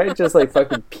 Do I just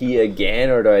fucking pee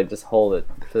again, or do I just hold it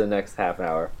for the next half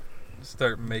hour?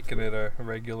 Start making it a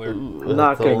regular. I'm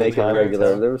not going to make it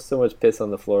regular. There was so much piss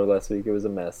on the floor last week. It was a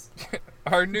mess.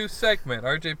 Our new segment.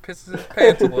 RJ pisses his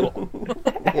pants a little.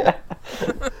 Yeah.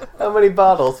 How many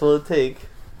bottles will it take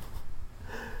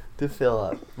to fill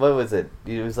up? What was it?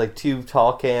 It was 2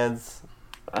 tall cans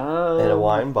and a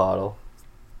wine bottle.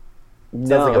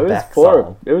 No, it was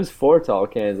 4. It was 4 tall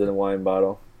cans and a wine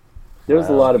bottle. There was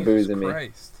a lot of booze in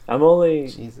me. I'm only...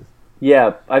 Jesus.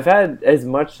 Yeah, I've had as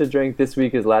much to drink this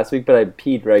week as last week, but I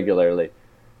peed regularly.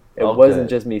 It wasn't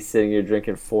just me sitting here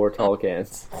drinking 4 tall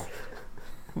cans.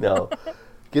 No.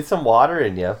 Get some water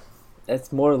in you.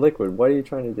 That's more liquid. What are you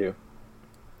trying to do?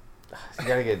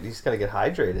 You just gotta get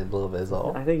hydrated a little bit, is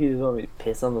all. I think you just want me to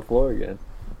piss on the floor again.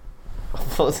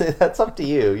 That's up to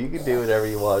you. You can do whatever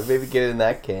you want. Maybe get it in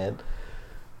that can.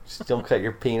 Just don't cut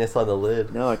your penis on the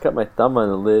lid. No, I cut my thumb on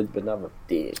the lid, but not my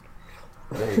dick.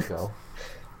 There you go.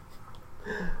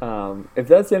 If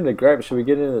that's the end of the gripe, should we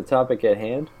get into the topic at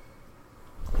hand?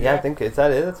 Yeah, I think, is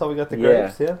that it? That's all we got the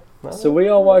grapes, yeah? No? So we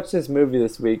all watched this movie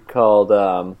this week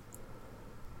called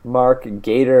Mark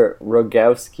Gator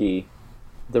Rogowski,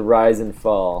 The Rise and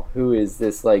Fall, who is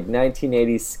this,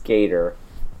 1980s skater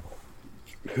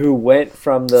who went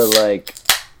from the,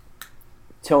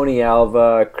 Tony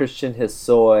Alva, Christian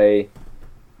Hosoi,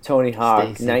 Tony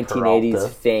Hawk, Stacey 1980s Peralta.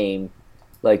 fame,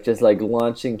 just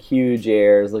launching huge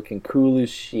airs, looking cool as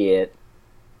shit,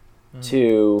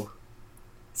 to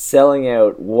selling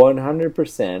out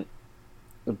 100%,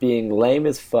 being lame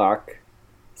as fuck,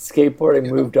 skateboarding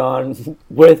moved on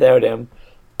without him,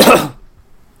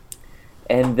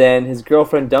 and then his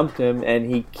girlfriend dumped him, and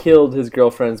he killed his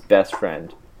girlfriend's best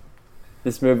friend.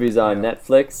 This movie's on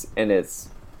Netflix, and it's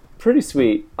pretty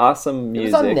sweet. Awesome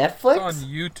music. It was on Netflix? It's on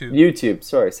YouTube. YouTube,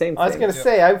 sorry, same thing. I was going to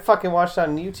say, I fucking watched it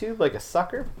on YouTube like a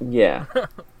sucker. Yeah.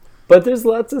 But there's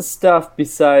lots of stuff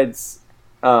besides...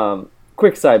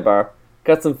 quick sidebar.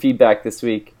 Got some feedback this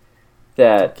week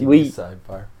that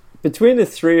Sidebar. between the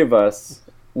three of us,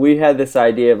 we had this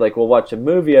idea of we'll watch a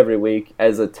movie every week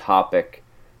as a topic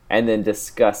and then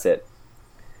discuss it.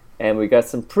 And we got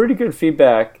some pretty good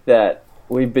feedback that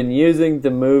we've been using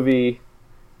the movie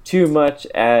too much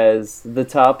as the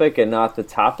topic and not the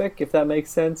topic, if that makes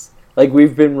sense.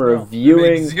 We've been reviewing...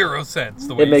 It makes zero sense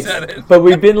the way you said it. But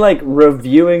we've been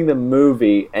reviewing the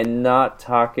movie and not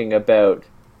talking about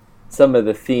some of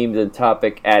the themes and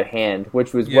topic at hand,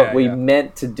 which was what we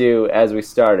meant to do as we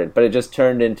started. But it just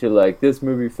turned into this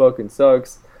movie fucking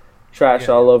sucks, trash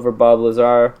all over Bob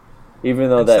Lazar, even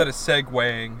though instead of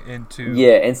segueing into...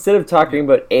 Yeah, instead of talking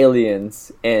about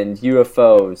aliens and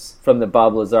UFOs from the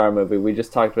Bob Lazar movie, we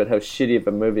just talked about how shitty of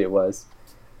a movie it was.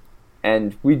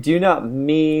 And we do not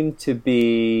mean to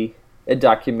be a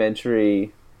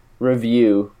documentary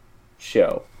review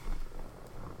show.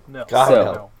 No.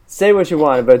 So, say what you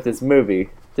want about this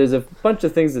movie. There's a bunch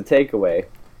of things to take away.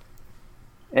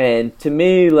 And to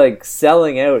me,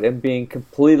 selling out and being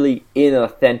completely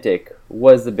inauthentic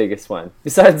was the biggest one.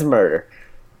 Besides murder.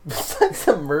 Besides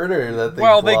the murder that they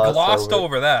they glossed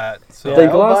over that. So. Yeah, They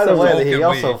glossed by the over way, he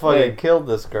also fucking killed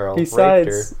this girl.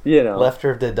 Besides, raped her, left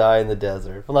her to die in the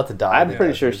desert. Well, not to die. I'm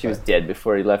pretty sure she was dead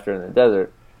before he left her in the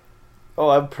desert. Oh,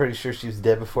 I'm pretty sure she was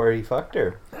dead before he fucked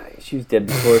her. She was dead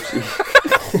before she...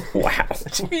 Wow.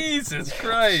 Jesus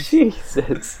Christ.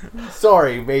 Jesus.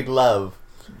 Sorry, made love.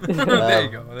 There you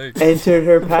go. Entered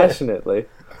her passionately.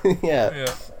 Yeah.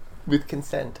 With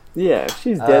consent. Yeah, if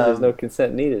she's dead, there's no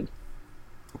consent needed.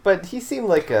 But he seemed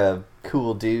like a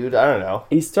cool dude. I don't know.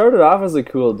 He started off as a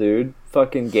cool dude.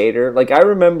 Fucking Gator. I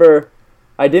remember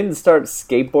I didn't start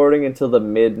skateboarding until the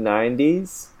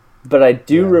mid-90s. But I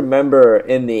do remember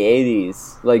in the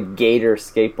 80s, Gator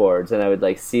skateboards. And I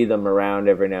would, see them around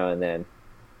every now and then.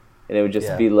 And it would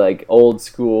just be, old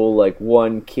school,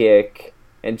 one kick.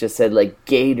 And just said,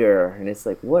 Gator. And it's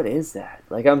what is that?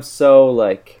 I'm so,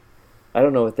 I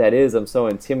don't know what that is. I'm so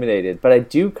intimidated. But I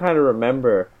do kind of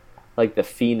remember... the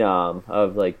phenom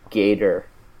of Gator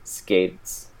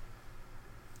skates.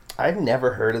 I've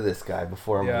never heard of this guy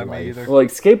before in my life. Either. Well,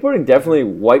 skateboarding definitely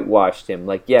whitewashed him.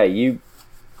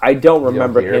 I don't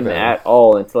remember him at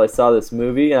all until I saw this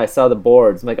movie and I saw the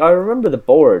boards. I'm I remember the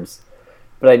boards,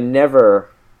 but I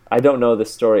don't know the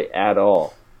story at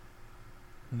all.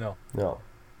 No.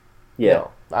 Yeah.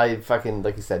 No. I fucking,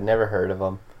 like you said, never heard of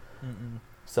him. Mm-mm.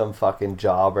 Some fucking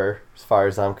jobber, as far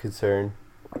as I'm concerned.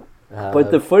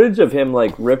 But the footage of him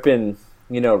ripping,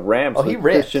 ramps. Oh, he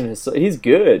ripped. He's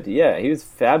good. Yeah, he was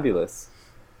fabulous.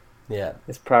 Yeah.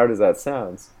 As proud as that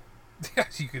sounds.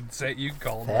 Yes, you could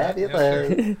call him fabulous.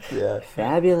 That. Yeah, Yeah.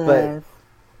 Fabulous.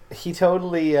 But he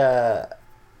totally, but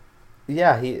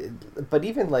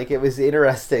even it was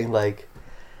interesting,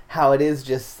 how it is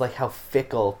just how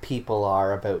fickle people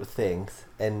are about things,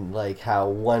 and how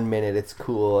 1 minute it's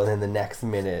cool and then the next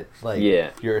minute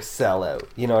you're a sellout.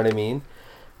 You know what I mean?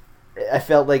 I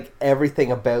felt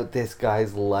everything about this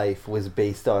guy's life was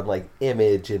based on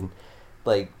image and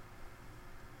but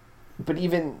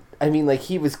even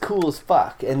he was cool as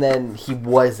fuck, and then he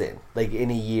wasn't in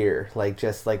a year,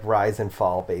 just rise and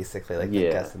fall basically.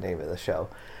 That's the name of the show.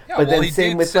 Yeah, but then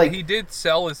same with like he did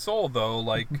sell his soul though,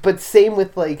 like. But same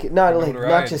with like not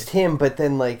just him, but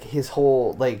then like his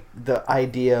whole like the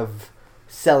idea of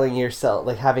selling yourself,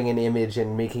 like having an image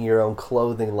and making your own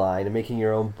clothing line and making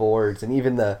your own boards, and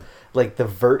even the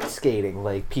vert skating,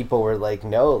 like people were like,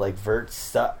 no, like vert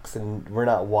sucks and we're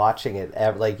not watching it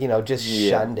ever, like, you know, just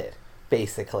shunned it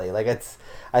basically. Like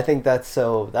I think that's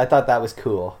so, I thought that was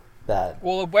cool. That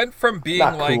it went from being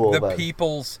like cool,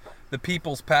 the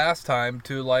people's pastime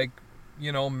to like,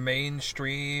 you know,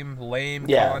 mainstream lame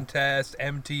contest,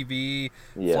 MTV,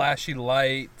 flashy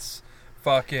lights,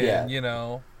 fucking, you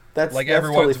know, that's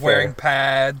everyone's totally wearing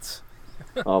pads.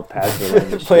 Oh, pads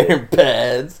are wearing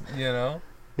pads. You know?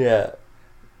 Yeah.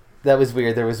 That was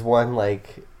weird. There was one,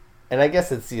 like, and I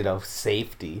guess it's, you know,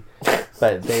 safety,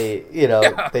 but they, you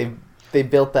know, they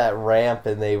built that ramp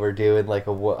and they were doing like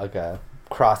a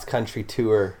cross-country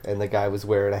tour, and the guy was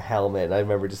wearing a helmet, and I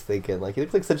remember just thinking, like, he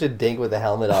looks like such a dink with a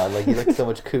helmet on. Like, he looks so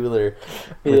much cooler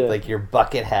with, like, your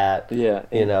bucket hat. Yeah.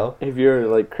 You know? If you're,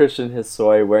 like, Christian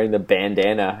Hosoi wearing the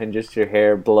bandana and just your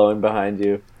hair blowing behind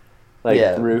you, like,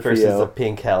 Rufio. Versus a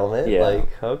pink helmet. Yeah.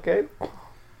 Like, okay.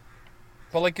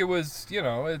 But, like, it was, you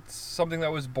know, it's something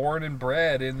that was born and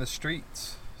bred in the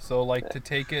streets. So, like, to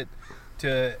take it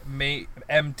to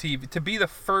MTV, to be the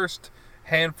first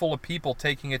handful of people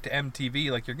taking it to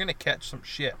MTV, like, you're gonna catch some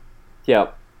shit.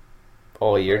 Yep.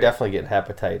 Oh, you're definitely getting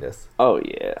hepatitis. Oh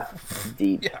yeah,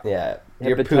 deep. Yeah,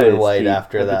 you're pooing white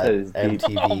after that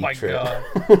MTV oh my trip.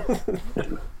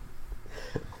 God.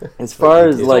 As far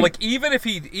as like even if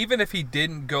he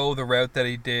didn't go the route that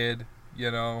he did,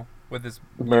 you know, with his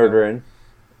murder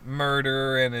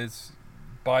and his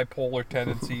bipolar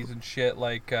tendencies and shit,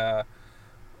 like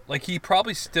he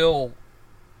probably still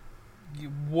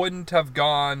wouldn't have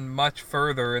gone much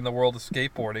further in the world of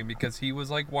skateboarding, because he was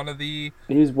like he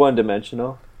was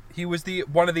one-dimensional. He was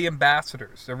one of the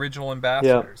ambassadors, original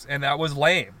ambassadors, and that was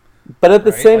lame. But at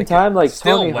the same time, like,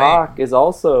 Tony Hawk is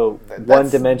also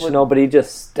one-dimensional, but he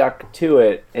just stuck to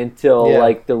it until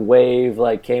like the wave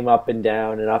like came up and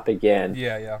down and up again.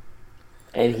 Yeah.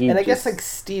 And I guess like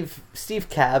Steve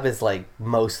Cab is like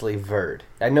mostly vert.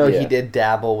 I know he did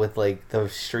dabble with like the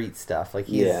street stuff. Like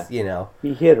he's you know,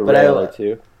 he hit a rail or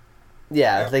two.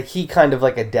 Yeah, like he kind of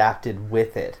like adapted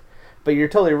with it. But you're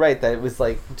totally right that it was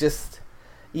like just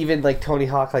even like Tony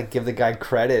Hawk, like give the guy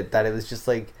credit that it was just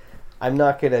like, I'm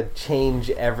not gonna change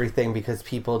everything because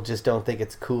people just don't think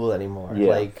it's cool anymore.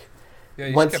 Yeah. Like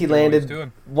once he landed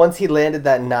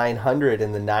that 900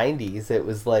 in the 90s, it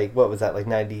was like, what was that, like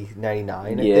 99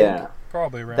 I think?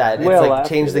 Probably right. That it's like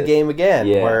changed the game again,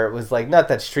 where it was like, not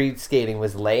that street skating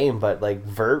was lame, but like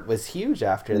vert was huge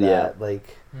after that.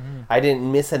 Like I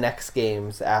didn't miss an X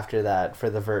Games after that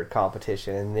for the vert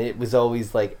competition, and it was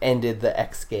always like ended the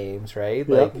X Games, right?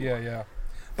 Like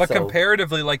But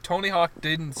comparatively, like, Tony Hawk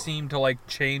didn't seem to like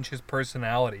change his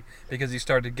personality because he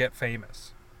started to get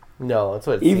famous. No, that's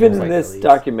what it even seems in like, this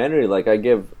documentary, like, I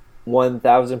give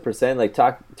 1,000%. Like,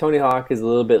 Tony Hawk is a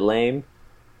little bit lame,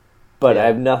 but I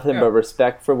have nothing but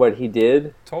respect for what he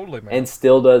did. Totally, man. And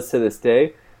still does to this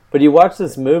day. But you watch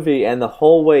this movie, and the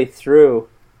whole way through,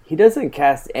 he doesn't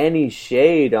cast any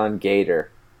shade on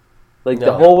Gator. Like,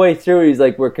 the whole way through, he's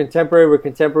like, we're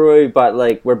contemporary, but,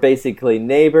 like, we're basically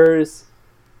neighbors.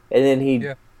 And then he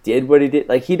did what he did.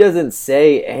 Like, he doesn't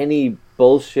say any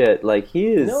bullshit. Like, he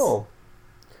is... No.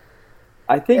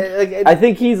 I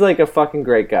think he's like a fucking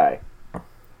great guy.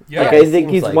 Yeah, like, I think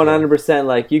he's 100%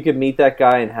 like, you could meet that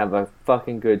guy and have a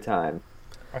fucking good time.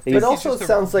 It also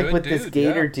sounds like with this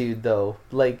Gator dude, though,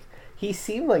 like, he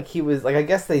seemed like he was, like, I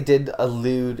guess they did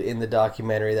allude in the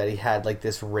documentary that he had, like,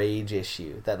 this rage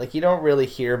issue that, like, you don't really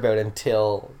hear about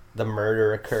until the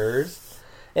murder occurs.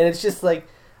 And it's just like,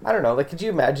 I don't know, like, could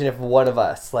you imagine if one of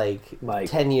us, like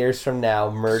 10 years from now,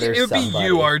 murders somebody? It would be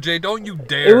you, RJ. Don't you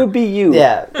dare. It would be you.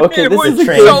 Yeah. Okay,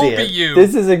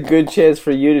 this is a good chance for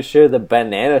you to share the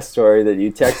banana story that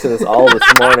you texted us all this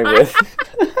morning with.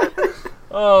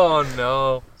 Oh,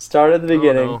 no. Start at the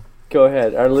beginning. Oh, no. Go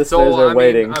ahead. Our listeners are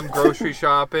waiting. I'm grocery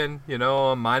shopping, you know,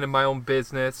 I'm minding my own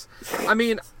business. I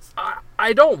mean,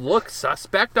 I don't look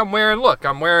suspect. I'm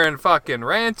wearing fucking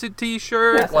Rancid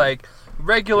t-shirt, like...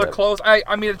 regular clothes.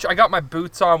 I mean, I got my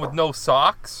boots on with no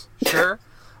socks. Sure.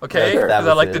 Okay. Because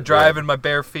I like to drive in my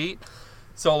bare feet.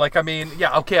 So, like, I mean,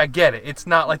 okay, I get it. It's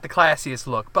not, like, the classiest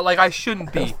look. But, like, I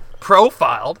shouldn't be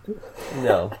profiled.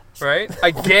 No. Right?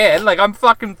 Again, like, I'm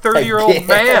fucking 30-year-old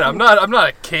man. I'm not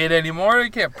a kid anymore. You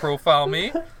can't profile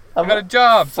me. I got a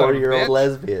job, 40-year-old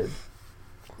lesbian.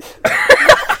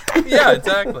 Yeah,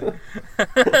 exactly. I'm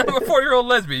a 40-year-old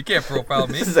lesbian. You can't profile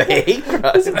me. This is a hate crime.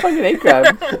 It's a fucking hate crime.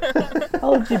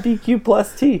 LGBTQ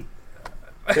plus T.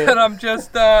 And I'm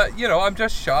just, I'm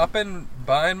just shopping,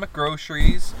 buying my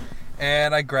groceries,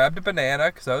 and I grabbed a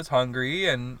banana because I was hungry,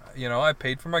 and, I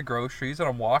paid for my groceries, and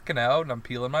I'm walking out, and I'm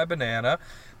peeling my banana,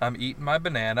 I'm eating my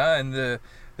banana, and the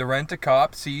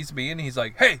rent-a-cop sees me, and he's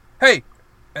like, hey,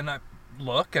 and I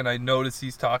look, and I notice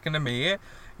he's talking to me.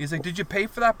 He's like, did you pay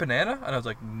for that banana? And I was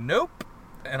like, nope.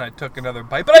 And I took another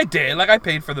bite, but I did. Like, I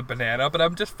paid for the banana, but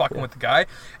I'm just fucking with the guy.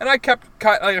 And I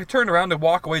turned around to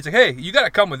walk away. He's like, hey, you gotta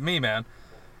come with me, man.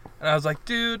 And I was like,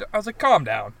 dude, calm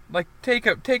down. Like, take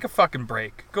a fucking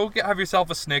break. Go have yourself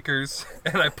a Snickers.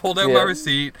 And I pulled out my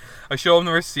receipt. I show him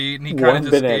the receipt, and he kind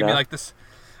of just gave me like this.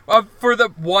 For the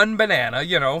one banana,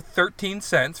 13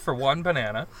 cents for one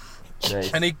banana.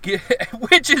 Nice. And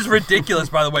which is ridiculous,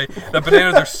 by the way. The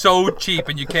bananas are so cheap,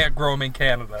 and you can't grow them in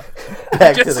Canada.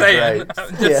 Just saying. It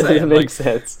doesn't make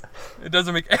sense. It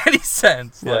doesn't make any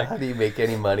sense. Yeah, how do you make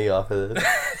any money off of this?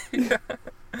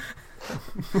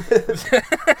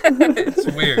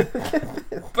 It's weird.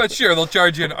 But sure, they'll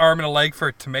charge you an arm and a leg for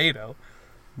a tomato.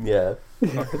 Yeah.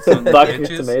 It's a bucket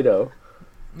of tomato.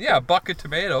 Yeah, a bucket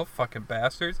tomato, fucking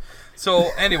bastards. So,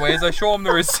 anyways, I show him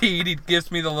the receipt. He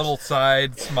gives me the little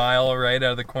side smile right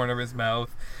out of the corner of his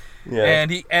mouth. Yeah.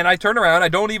 And I turn around. I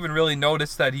don't even really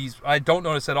notice that I don't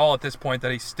notice at all at this point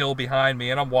that he's still behind me.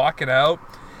 And I'm walking out,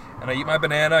 and I eat my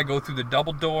banana. I go through the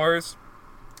double doors,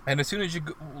 and as soon as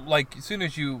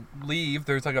you leave,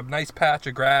 there's like a nice patch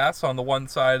of grass on the one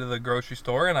side of the grocery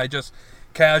store, and I just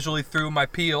casually threw my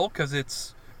peel because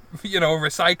it's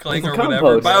recycling or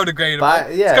whatever, biodegradable.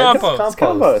 It's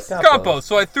compost.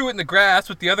 So I threw it in the grass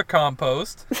with the other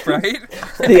compost, right?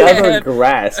 The other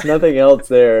grass, nothing else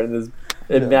there in this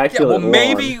immaculate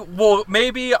lawn.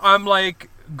 Maybe I'm like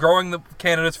growing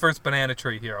Canada's first banana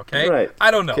tree here, okay? Right.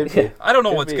 I don't know. I don't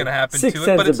know what's going to happen to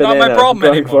it, but it's not my problem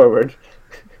anymore. Forward.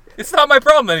 It's not my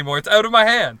problem anymore. It's out of my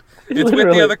hand. It's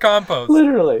with the other compost.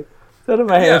 Literally. It's out of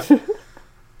my hand.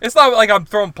 It's not like I'm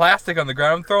throwing plastic on the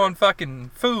ground. I'm throwing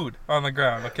fucking food on the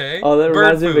ground, okay? Oh, that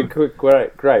reminds me of a quick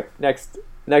gripe. Next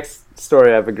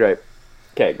story, I have a gripe.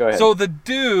 Okay, go ahead. So the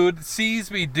dude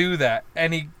sees me do that,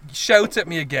 and he shouts at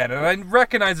me again. And I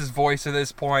recognize his voice at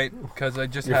this point because I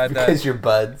just had that. Because you're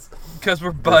buds. Because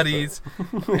we're buddies.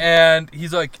 And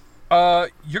he's like,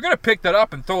 you're going to pick that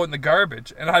up and throw it in the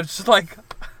garbage. And I was just like,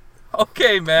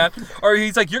 okay, man. Or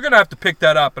he's like, you're going to have to pick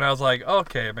that up. And I was like,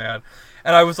 okay, man.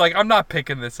 And I was like, I'm not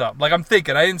picking this up. Like, I'm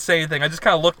thinking. I didn't say anything. I just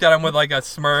kind of looked at him with, like, a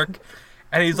smirk.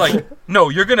 And he's like, no,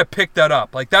 you're going to pick that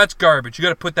up. Like, that's garbage. You got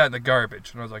to put that in the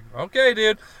garbage. And I was like, okay,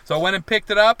 dude. So I went and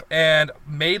picked it up and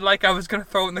made like I was going to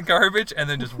throw it in the garbage and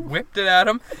then just whipped it at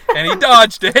him. And he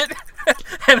dodged it.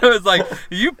 And I was like,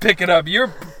 you pick it up.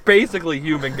 You're basically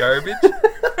human garbage.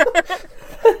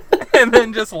 And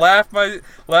then just laughed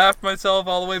myself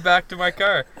all the way back to my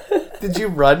car. Did you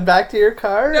run back to your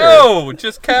car? No,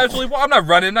 just casually. Well, I'm not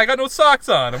running. I got no socks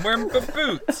on. I'm wearing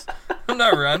boots. I'm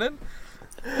not running.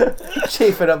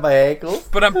 Chafing up my ankles.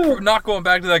 But I'm not going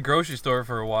back to that grocery store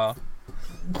for a while.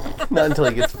 Not until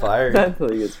he gets fired.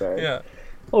 Yeah.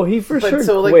 Oh, he for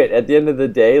sure quit at the end of the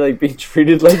day, like being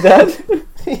treated like that.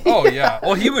 Oh, yeah.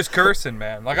 Well, he was cursing,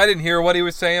 man. Like, I didn't hear what he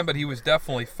was saying, but he was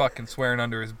definitely fucking swearing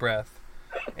under his breath.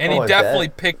 And he definitely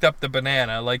picked up the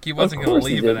banana. Like, he wasn't going to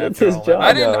leave it after all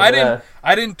that.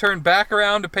 I didn't turn back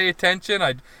around to pay attention.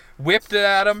 I whipped it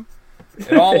at him.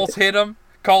 It almost hit him.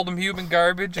 Called him human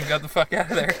garbage and got the fuck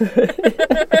out of there.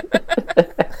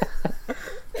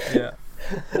 Yeah.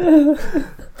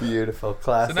 Beautiful.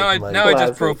 Classic. So now I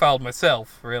just profiled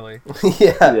myself, really.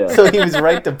 Yeah. So he was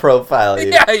right to profile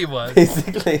you. Yeah, he was.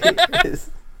 Basically.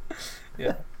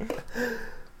 Yeah.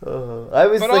 I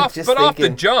was thinking. Off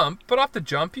the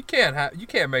jump, you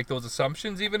can't make those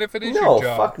assumptions, even if it is your job.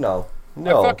 No, fuck no.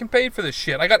 I fucking paid for this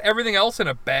shit. I got everything else in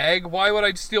a bag. Why would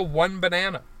I steal one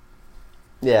banana?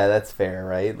 Yeah, that's fair,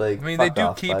 right? Like, I mean, they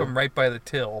do keep them right by the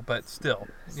till, but still,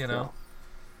 you know.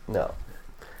 No.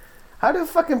 How do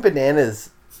fucking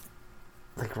bananas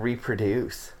like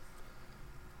reproduce?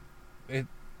 It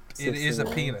is a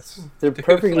penis. They're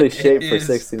perfectly shaped for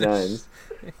 69s.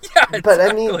 Yeah, exactly. But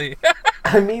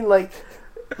I mean, like,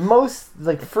 most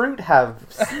like fruit have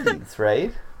seeds,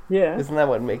 right? Yeah. Isn't that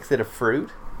what makes it a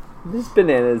fruit? There's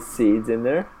banana seeds in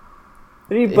there.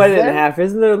 When you bite it in half,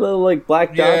 isn't there little like black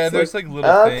dots? Yeah, there's like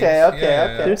little things.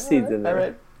 Okay. There's seeds in there. All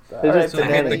right. They're just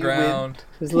hit the ground.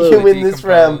 You win this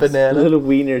round, banana. Little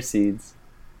wiener seeds.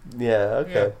 Yeah.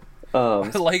 Okay.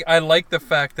 Yeah. I like the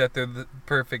fact that they're the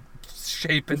perfect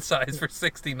shape and size for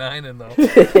 69 in though.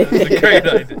 That's a great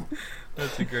idea.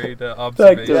 That's a great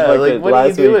observation. Yeah, like, what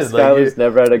last are you doing? Week, Skyler's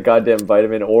never had a goddamn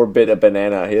vitamin or bit of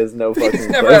banana. He has no fucking... He's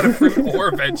never had a fruit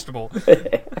or vegetable.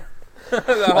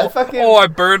 I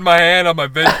burned my hand on my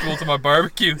vegetables and my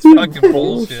barbecue. It's fucking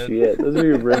bullshit. Those are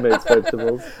your roommate's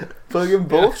vegetables. Fucking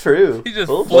bull true. He's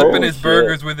just flipping his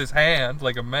burgers with his hand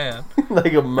like a man.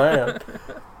 Like a man.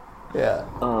 Yeah.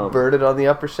 Burn it on the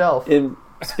upper shelf.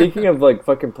 Speaking of like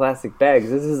fucking plastic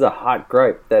bags, this is a hot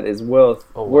gripe that is worth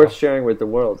sharing with the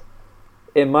world.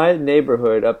 In my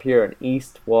neighborhood up here in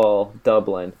East Wall,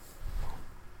 Dublin,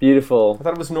 beautiful. I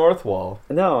thought it was North Wall.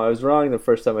 No, I was wrong the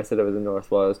first time I said it was a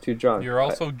North Wall. I was too drunk. You're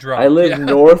also drunk. I live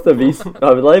north of East.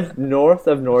 I live north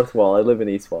of North Wall. I live in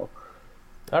East Wall.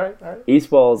 All right.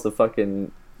 East Wall is a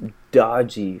fucking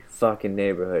dodgy fucking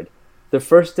neighborhood. The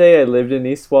first day I lived in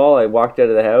East Wall, I walked out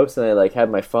of the house and I like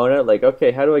had my phone out, like,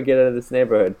 okay, how do I get out of this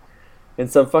neighborhood? And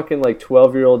some fucking like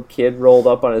 12-year-old kid rolled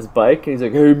up on his bike and he's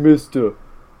like, "Hey, mister,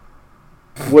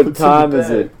 what time is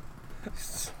it?"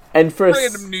 And for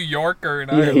random New Yorker in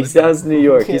Ireland. He sounds New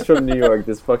York. He's from New York,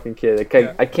 this fucking kid.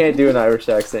 I can't do an Irish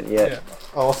accent yet. Yeah.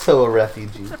 Also a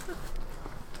refugee.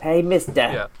 Hey, mister.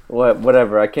 Yeah.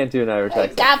 Whatever, I can't do an Irish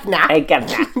accent. Hey,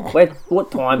 governor.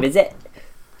 What time is it?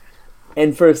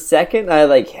 And for a second, I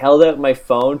like held out my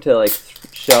phone to like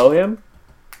show him.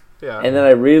 Yeah. And then I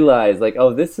realized, like,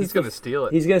 oh, this is... He's going to steal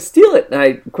it. He's going to steal it. And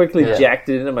I quickly jacked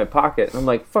it into my pocket. And I'm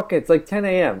like, fuck it, it's like 10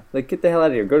 a.m. Like, get the hell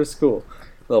out of here. Go to school,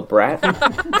 little brat.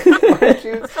 Why'd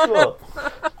you school?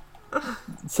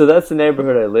 So that's the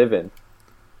neighborhood I live in.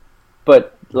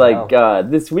 But, like,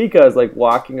 this week I was, like,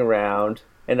 walking around,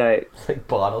 and I... Like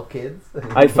bottle kids?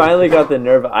 I finally got the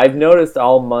nerve. I've noticed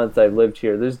all month I've lived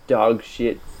here, there's dog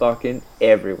shit fucking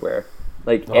everywhere.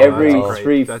 Like, every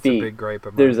 3 feet,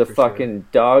 there's a fucking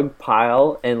dog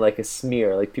pile and, like, a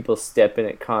smear. Like, people step in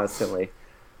it constantly.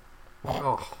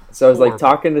 So I was, like,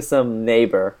 talking to some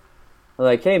neighbor. I'm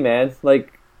like, hey, man,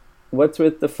 like, what's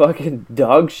with the fucking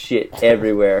dog shit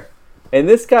everywhere? And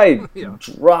this guy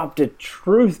dropped a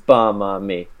truth bomb on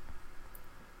me.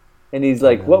 And he's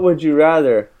like, what would you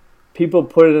rather? People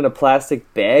put it in a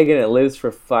plastic bag and it lives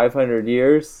for 500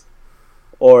 years?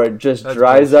 Or it just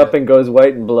dries up and goes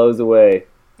white and blows away?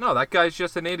 No, that guy's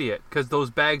just an idiot. Because those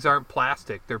bags aren't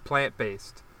plastic. They're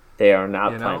plant-based. They are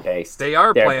not plant-based. They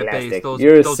are plant-based.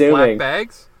 Those black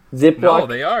bags? Ziploc? No,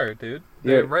 they are, dude.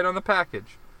 They're right on the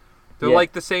package. They're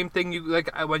like the same thing you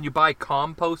like when you buy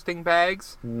composting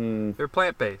bags. They're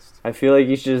plant-based. I feel like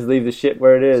you should just leave the shit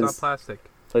where it is. It's not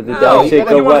plastic. Like the dog shit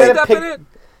go white.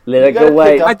 Let it go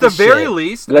white. At the very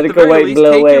least, take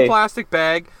your plastic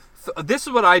bag. This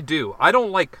is what I do. I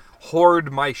don't like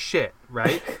hoard my shit,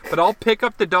 right? But I'll pick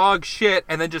up the dog shit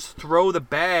and then just throw the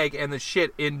bag and the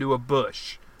shit into a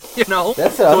bush. You know?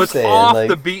 That's what I'm it's saying. Off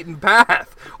the beaten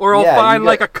path. Or I'll find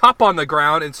like a cup on the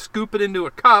ground and scoop it into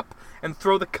a cup and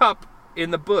throw the cup in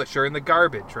the bush or in the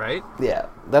garbage, right? Yeah,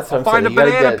 that's what I'm saying. Find a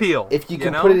banana peel. If you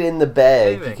can put it in the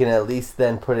bag, you can at least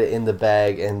then put it in the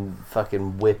bag and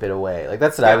fucking whip it away. Like,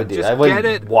 that's what I would do. I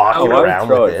wouldn't walk around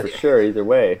with it. For sure, either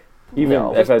way.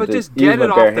 Even if I just get it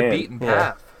off the beaten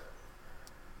path.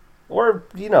 Or,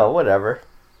 whatever.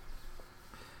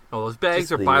 No, those bags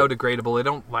are biodegradable. They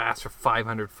don't last for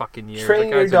 500 fucking years. Train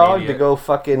your dog to go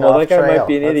fucking off trail. That guy might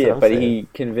be an idiot, but he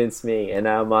convinced me, and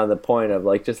now I'm on the point of,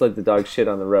 like, just let the dog shit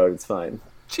on the road. It's fine.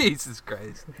 Jesus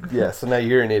Christ. Yeah, so now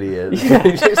you're an idiot.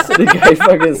 The guy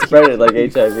fucking spread it like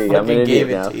HIV. I'm an idiot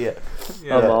now. Yeah.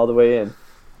 I'm all the way in.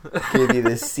 Give you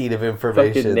this seed of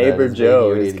information. Fucking neighbor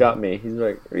Joe has got me. He's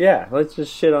like, yeah, let's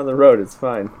just shit on the road. It's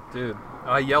fine. Dude,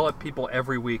 I yell at people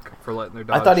every week for letting their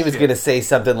dogs I thought he was going to say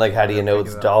something like, how do you know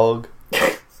it's dog?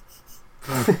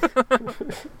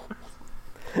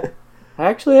 I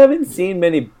actually haven't seen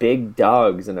many big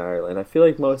dogs in Ireland. I feel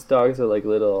like most dogs are like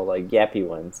little, like, yappy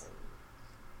ones.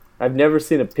 I've never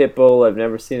seen a pit bull. I've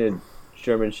never seen a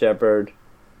German Shepherd.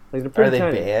 Like, they're pretty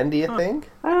tiny. Banned, do you think?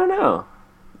 I don't know.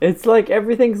 It's like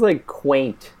everything's like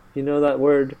quaint. You know that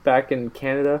word back in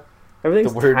Canada?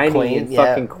 Everything's tiny quaint, and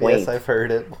fucking quaint. Yes, I've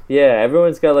heard it. Yeah,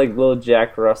 everyone's got like little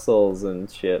Jack Russells and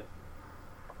shit.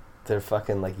 They're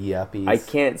fucking like yuppies. I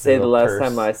can't say the last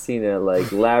time I seen a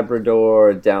like Labrador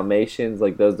or Dalmatians.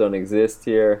 Like, those don't exist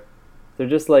here. They're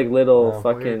just like little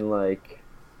fucking like...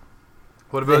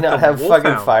 What about they not have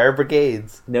fucking fire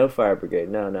brigades? No fire brigade.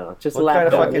 No. Just what lap kind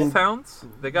of fucking wolfhounds?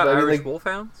 They got Irish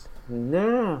wolfhounds?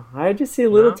 No, I just see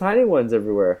little tiny ones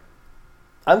everywhere.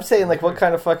 I'm saying, like, what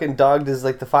kind of fucking dog does,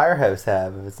 like, the firehouse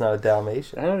have if it's not a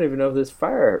Dalmatian? I don't even know if there's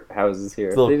firehouses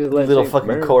here. Little fucking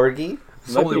corgi?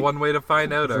 There's only one way to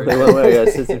find out, Only one way. I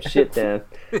gotta sit some shit down.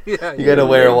 Yeah, you gotta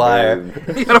wear a wire.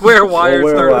 You gotta wear a wire,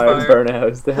 start a fire, burn a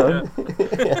house down.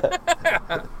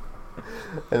 Yeah.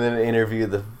 And then interview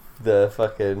the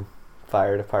fucking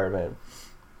fire department.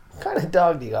 What kind of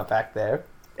dog do you got back there?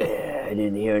 I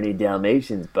didn't hear any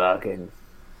Dalmatians barking.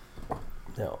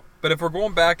 No. But if we're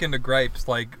going back into gripes,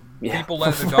 like people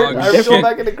let their dogs shit. Are we going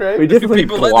back into gripes? We definitely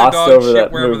people let glossed their dogs over shit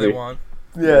that wherever movie. they want.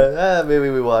 Yeah, maybe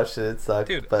we watched it. It sucked.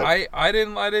 Dude, but I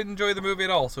didn't enjoy the movie at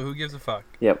all. So who gives a fuck?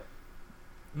 Yep.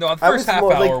 No, the first half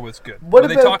hour was good. What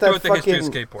they about talked about the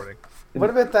history of skateboarding. What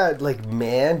about that like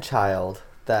man-child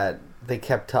that they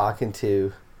kept talking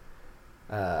to?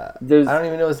 I don't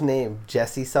even know his name.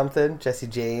 Jesse something? Jesse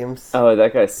James? Oh,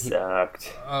 that guy sucked.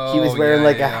 He was wearing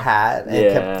a hat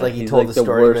and kept he told the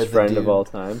story about the worst friend dude. of all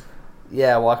time.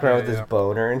 Yeah, walking around with his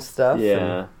boner and stuff.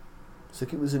 Yeah. It's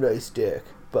like, it was a nice dick,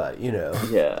 but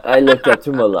Yeah, I looked up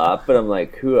to him a lot, but I'm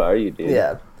like, who are you, dude?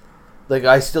 Yeah. Like,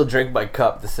 I still drink my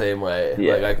cup the same way.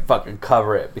 Yeah. Like, I fucking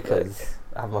cover it because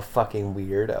I'm a fucking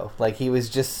weirdo. Like, he was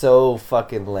just so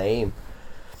fucking lame.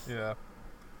 Yeah.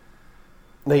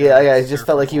 Like, I just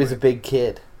felt like he was a big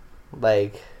kid.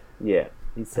 Like, yeah,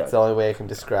 he sucked. That's the only way I can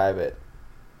describe it.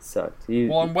 Sucked.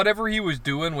 Well, and whatever he was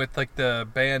doing with, like, the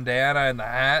bandana and the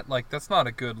hat, like, that's not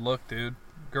a good look, dude.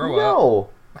 Grow up. No,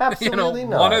 absolutely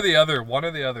not. One or the other. One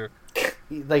or the other.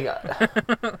 Like,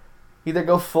 either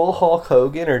go full Hulk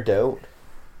Hogan or don't.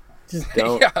 Just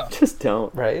don't. Yeah. Just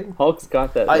don't. Right? Hulk's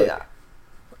got that look.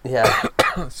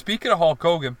 Yeah. Speaking of Hulk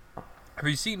Hogan, have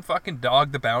you seen fucking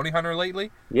Dog the Bounty Hunter lately?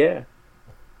 Yeah.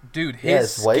 Dude,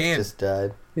 his wife just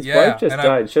died. His wife just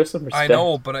died. Show some respect. I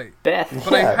know, but I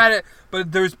had it.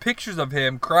 But there's pictures of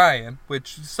him crying,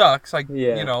 which sucks. Like,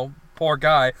 poor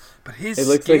guy. But his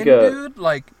skin, dude,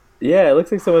 like. Yeah, it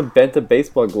looks like someone bent a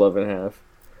baseball glove in half.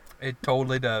 It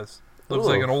totally does. Looks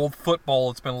like an old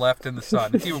football that's been left in the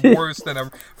sun. It's even worse than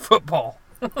a football.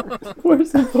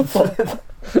 Worse than football.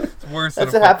 It's worse than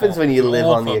That's what happens when you live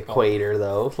on the equator,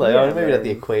 though. Like, maybe not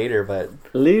the equator, but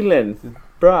Leland,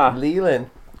 brah. Leland,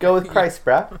 go with Christ,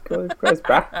 brah. Go with Christ,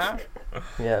 brah.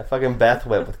 Yeah, fucking Beth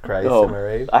went with Christ. Am I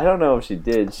right? I don't know if she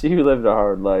did. She lived a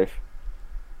hard life.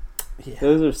 Yeah.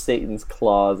 Those are Satan's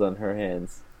claws on her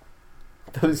hands.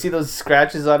 See those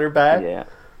scratches on her back? Yeah.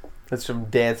 That's from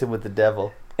Dancing with the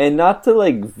Devil. And not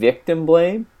to victim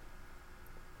blame,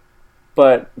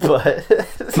 but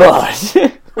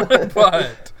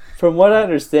from what I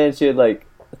understand, she had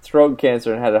throat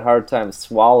cancer and had a hard time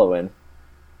swallowing.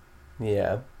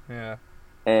 Yeah. Yeah.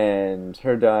 And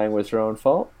her dying was her own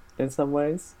fault in some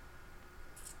ways.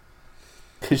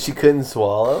 Because she couldn't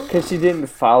swallow? Because she didn't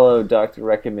follow doctor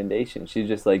recommendations. She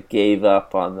just gave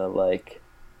up on the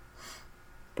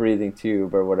breathing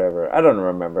tube or whatever. I don't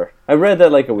remember. I read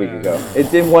that a week ago.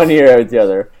 It's in one ear, out the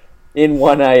other. In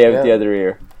one eye, out the other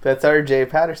ear. That's RJ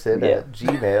Patterson at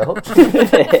Gmail.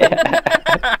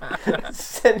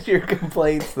 Send your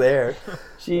complaints there.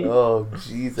 Oh,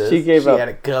 Jesus. She gave up. She had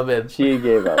it coming. She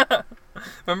gave up.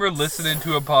 Remember listening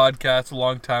to a podcast a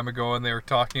long time ago and they were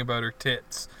talking about her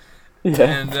tits. Yeah.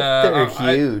 And they're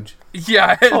huge.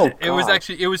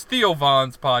 It was Theo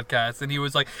Vaughn's podcast, and he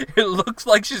was like, "It looks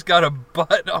like she's got a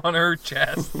butt on her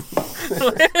chest."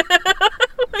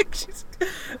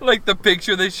 The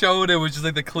picture they showed, it was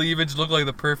just the cleavage looked like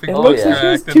the perfect. It looks like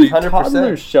there's 2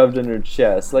 toddlers shoved in her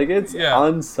chest. It's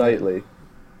unsightly.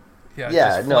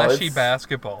 Yeah, fleshy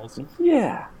basketballs.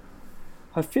 Yeah.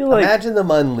 I feel imagine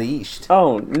them unleashed.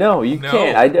 Oh no, you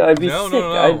can't. I'd be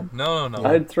sick. No.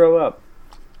 I'd throw up.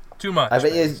 Too much. I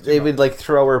bet they would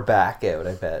throw her back out.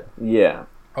 I bet. Yeah.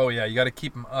 Oh yeah, you got to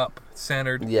keep them up,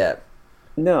 centered. Yeah.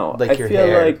 No, I feel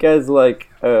hair. As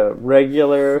a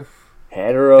regular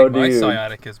hetero dude, my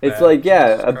sciatic is bad.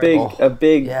 It's a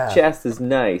big chest is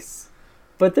nice,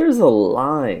 but there's a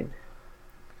line.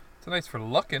 It's nice for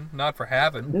looking, not for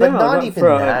having. But not even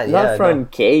that. Not for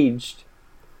uncaged.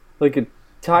 A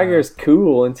tiger's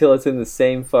cool until it's in the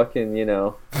same fucking,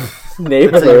 neighborhood.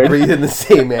 It's breathing the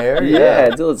same air.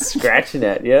 Yeah, until it's scratching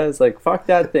at you. It's fuck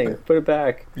that thing. Put it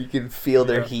back. You can feel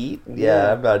their heat.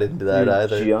 Yeah, I'm not into that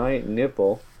either. Giant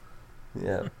nipple.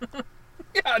 Yeah.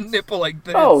 Yeah, a nipple like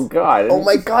this. Oh, God. Oh,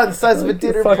 my God, the size of a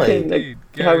dinner plate.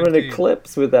 Have an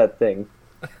eclipse with that thing.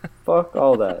 Fuck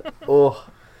all that. Oh.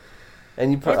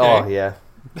 And you put... Okay. Oh, yeah.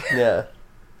 Yeah.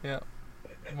 Yeah.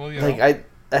 Well,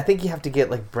 I think you have to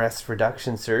get breast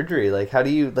reduction surgery. How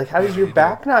does your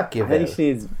back not give out? I think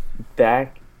she needs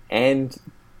back and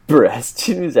breast.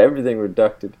 She needs everything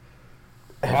reducted.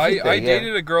 I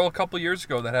dated a girl a couple years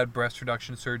ago that had breast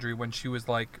reduction surgery when she was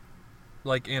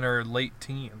in her late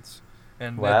teens,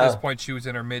 and at this point she was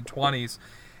in her mid-20s,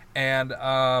 and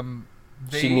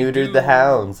she neutered the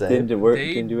hounds. Didn't work.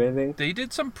 Didn't do anything. They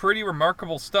did some pretty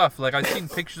remarkable stuff. I've seen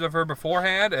pictures of her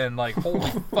beforehand, and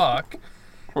holy fuck.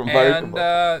 Remarkable.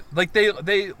 And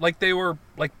they were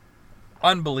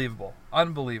unbelievable.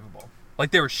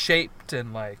 Like, they were shaped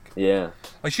and, like... Yeah.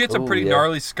 Like, she had some pretty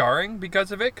gnarly scarring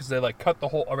because of it, because they, like, cut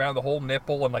around the whole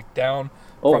nipple and, like, down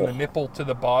from the nipple to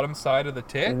the bottom side of the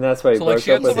tit. And that's why so, like,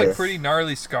 she had some, like, pretty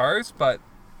gnarly scars, but,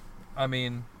 I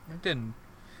mean, it didn't...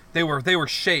 They were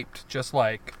shaped just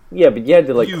like... Yeah, but you had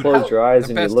to, like, close your eyes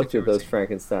when you looked at those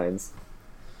Frankensteins.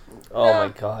 Oh, my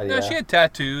God, yeah. No, she had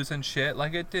tattoos and shit.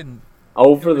 Like, it didn't...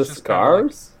 Over the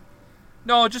scars?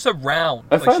 No, just around.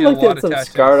 If I looked at some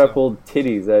scarred up old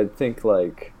titties, I'd think,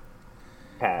 like,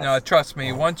 pass. No, trust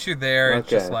me. Once you're there, it's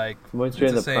just like... Once you're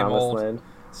in the promised land.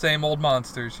 Same old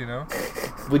monsters, you know?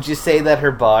 Would you say that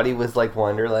her body was like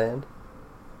Wonderland?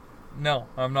 No,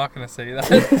 I'm not going to say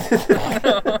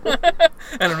that.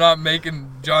 And I'm not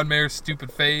making John Mayer's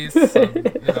stupid face.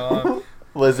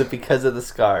 Was it because of the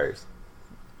scars?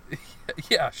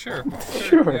 Yeah, sure.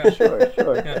 Sure. Yeah,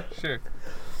 sure.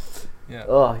 Yeah.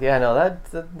 Oh, yeah, no, that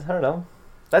I don't know.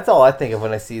 That's all I think of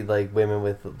when I see, like, women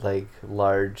with, like,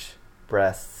 large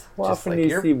breasts. Well, just often like,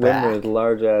 you see women with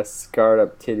large-ass,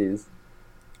 scarred-up titties.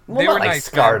 Well, they were like nice,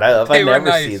 scarred up. I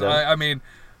never see them. I mean...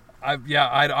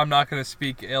 I'm not going to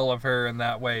speak ill of her in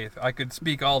that way. I could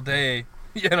speak all day,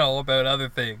 about other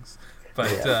things. But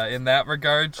in that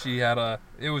regard,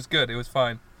 it was good. It was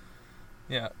fine.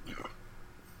 Yeah.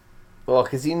 Well,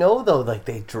 because though, like,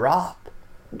 they drop.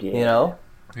 Yeah.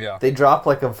 Yeah. They drop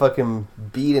like a fucking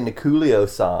beat in a Coolio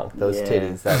song, those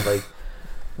titties. That, like,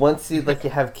 once you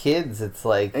have kids, it's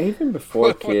like... Even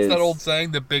before kids... What's that old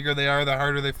saying? The bigger they are, the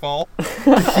harder they fall?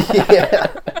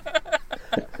 Yeah.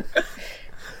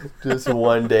 Just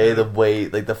one day, the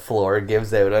weight, like the floor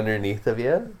gives out underneath of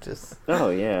you. Just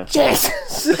yeah.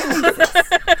 Jesus!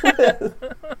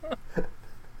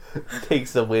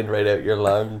 Takes the wind right out your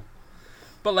lung.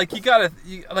 But like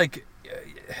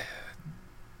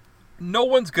no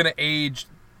one's gonna age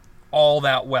all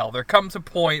that well. There comes a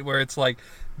point where it's like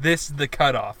this is the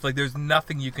cutoff. Like there's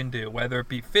nothing you can do, whether it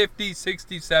be 50,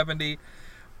 60, 70.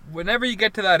 Whenever you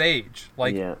get to that age,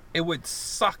 it would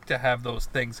suck to have those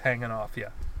things hanging off you.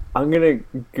 I'm gonna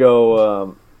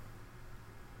go,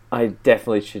 I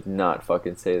definitely should not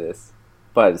fucking say this,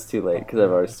 but it's too late, because I've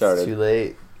already started. It's too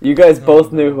late. You guys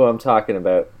both knew who I'm talking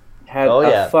about. Had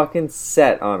a fucking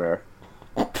set on her.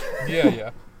 Yeah.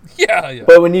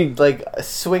 But when you... Like,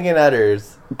 swinging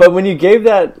udders. But when you gave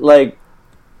that, like,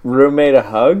 roommate a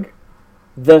hug,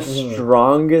 the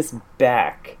strongest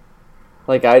back.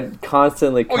 Like, I'd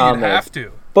constantly comment. You'd have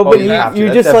to. But when you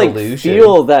just, like,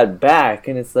 feel that back,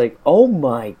 and it's like, oh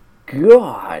my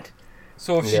god.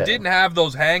 So if she didn't have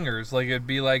those hangers, like, it'd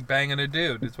be like banging a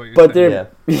dude, is what you're saying.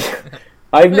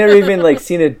 I've never even, like,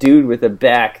 seen a dude with a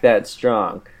back that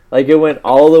strong. Like, it went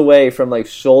all the way from, like,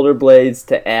 shoulder blades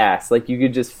to ass. Like, you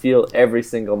could just feel every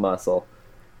single muscle.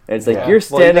 And it's like, you're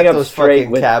standing up straight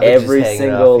with every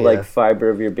single, like, fiber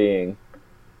of your being.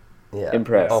 Yeah.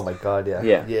 Impressed. Oh my god, yeah.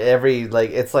 Yeah. Every,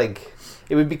 like, it's like...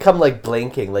 It would become like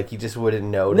blinking, like you just wouldn't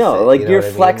notice. No, like you're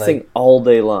flexing like, all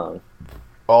day long.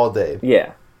 All day.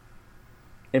 Yeah.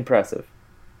 Impressive.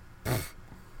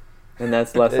 And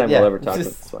that's the last time we'll ever talk about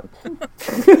this one.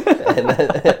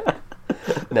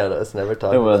 No, it's never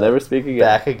talking about we'll never speak again.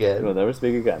 Back again. We'll never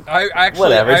speak again.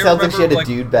 Whatever, it sounds like she had a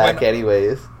dude back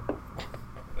anyways.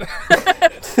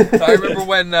 I remember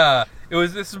when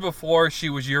this is before she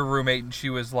was your roommate and she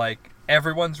was like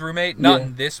everyone's roommate, not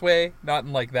in this way, not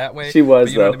in like that way. She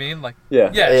was, you know what I mean? Like, yeah,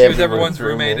 she was everyone's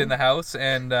roommate in the house,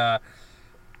 and I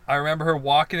remember her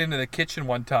walking into the kitchen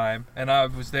one time, and I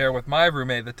was there with my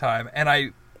roommate at the time, and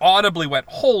I audibly went,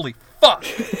 "Holy fuck!"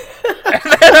 And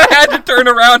then I had to turn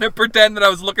around and pretend that I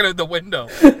was looking at the window.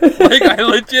 Like, I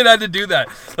legit had to do that.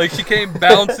 Like, she came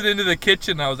bouncing into the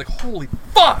kitchen, and I was like, "Holy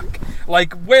fuck!"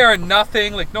 Like, wearing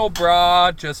nothing, like no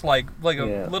bra, just like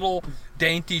a little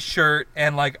dainty shirt,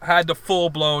 and like had to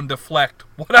full-blown deflect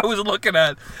what I was looking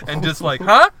at and just like,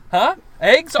 huh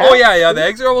eggs, oh yeah the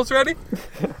eggs are almost ready.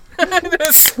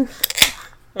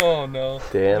 Oh no,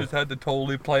 damn, just had to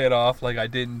totally play it off like I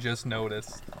didn't just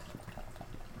notice.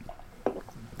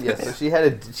 Yeah, so she had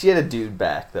a dude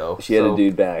back though. She had a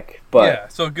dude back, but yeah,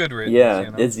 so good riddance.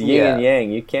 Yeah, it's yin and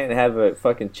yang. You can't have a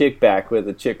fucking chick back with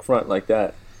a chick front like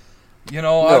that. You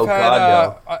know, I've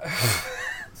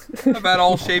had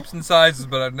all shapes and sizes,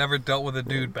 but I've never dealt with a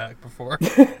dude back before.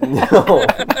 No.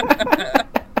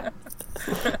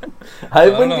 I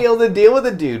wouldn't be able to deal with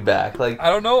a dude back. Like, I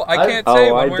don't know. I can't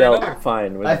say one way or another.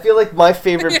 Fine. I feel like my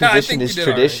favorite position is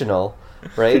traditional,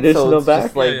 right? Traditional so back?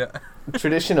 Just like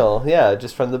traditional,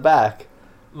 just from the back.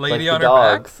 Lady like on her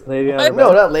dogs. Back? Lady on her back?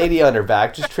 No, not lady on her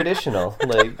back, just traditional.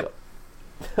 Like,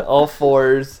 all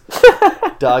fours,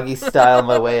 doggy style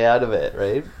my way out of it,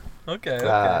 right? Okay.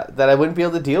 That I wouldn't be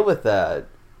able to deal with that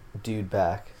dude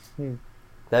back.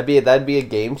 That'd be a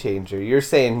game changer. You're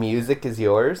saying music is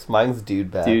yours. Mine's dude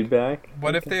back. Dude back.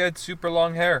 What if they had super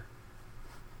long hair?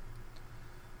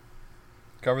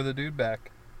 Cover the dude back.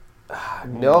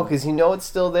 No, because you know it's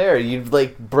still there. You'd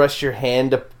like brush your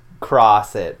hand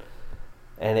across it,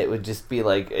 and it would just be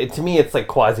like. To me, it's like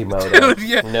Quasimodo. Dude,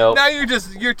 yeah. No. Now you're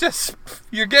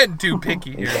getting too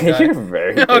picky here. You're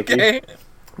very picky. Okay.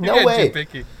 No way. Too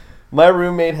picky. My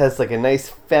roommate has like a nice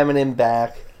feminine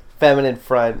back, feminine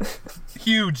front,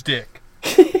 huge dick.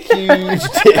 Huge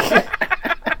dick.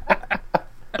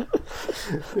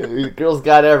 Girl's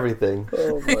got everything.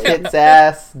 Oh my Tits,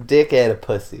 ass, dick, and a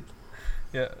pussy.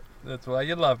 Yeah, that's why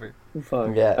you love her.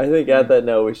 Fuck. Yeah. I think at that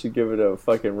note we should give it a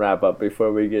fucking wrap up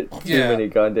before we get too many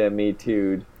goddamn Me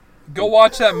Too'd. Go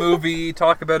watch that movie.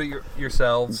 Talk about it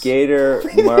yourselves. Gator,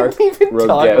 Mark, Rogowski.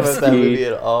 Talk about that movie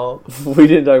at all. We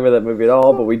didn't talk about that movie at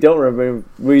all, but we don't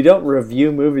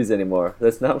review movies anymore.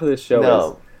 That's not what this show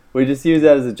is. We just use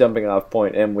that as a jumping off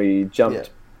point, and we jumped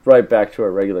right back to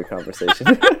our regular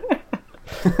conversation.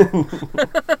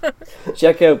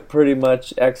 Check out Pretty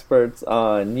Much Experts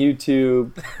on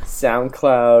YouTube,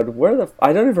 SoundCloud.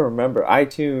 I don't even remember.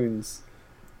 iTunes.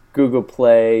 Google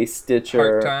Play,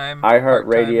 Stitcher,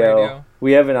 iHeartRadio.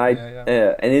 We have an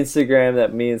Instagram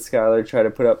that me and Skylar try to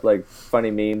put up like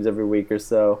funny memes every week or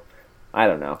so. I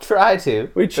don't know. Try to.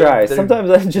 We try. Sometimes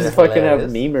I just fucking have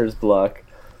memers block.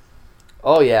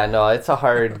 Oh yeah, no, it's a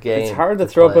hard game. It's hard to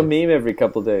throw up a meme every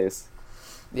couple days.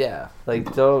 Yeah, like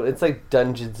it's like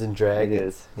Dungeons and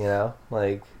Dragons. You know,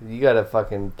 like you gotta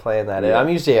fucking plan that out. I'm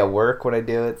usually at work when I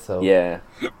do it, so yeah.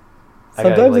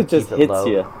 Sometimes it just hits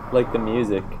you, like the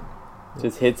music.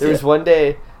 Just hits you. There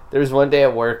was one day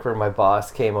at work where my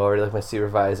boss came over, like my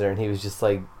supervisor, and he was just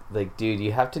like, dude,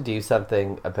 you have to do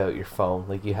something about your phone.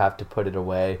 Like, you have to put it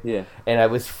away. Yeah. And I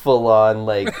was full on,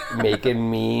 like, making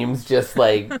memes, just,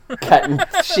 like, cutting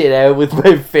shit out with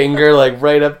my finger, like,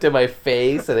 right up to my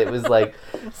face. And it was like,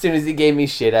 as soon as he gave me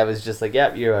shit, I was just like,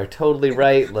 yep, you are totally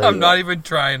right. Like, I'm not even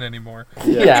trying anymore.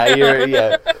 Yeah,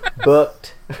 you're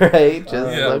booked, right? Just,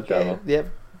 okay,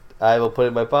 yep. I will put it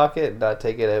in my pocket and not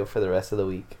take it out for the rest of the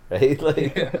week, right?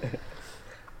 Like,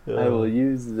 I will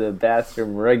use the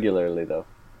bathroom regularly, though.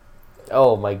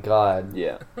 Oh my god.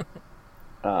 Yeah.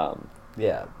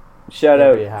 Yeah. Shout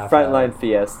out Frontline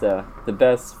Fiesta, the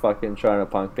best fucking Toronto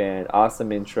punk band.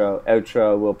 Awesome intro,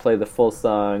 outro. We'll play the full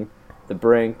song, The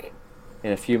Brink,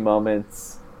 in a few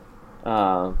moments.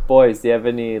 Boys, do you have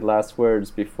any last words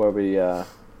before we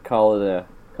call it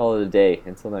a day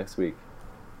until next week?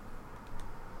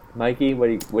 Mikey, what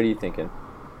are you thinking?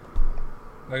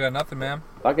 I got nothing, man.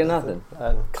 Fucking nothing.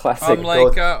 Classic. I'm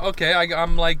like,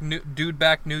 I'm like dude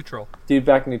back neutral. Dude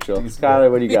back neutral.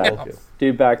 Skylar, what do you got? Yeah.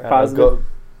 Dude back positive?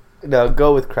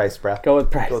 Go with Christ, bro. Go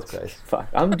with Christ. Fuck.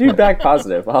 I'm dude back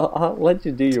positive. I'll let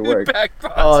you do your work. Dude back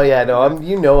positive. Oh yeah, no,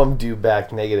 I'm dude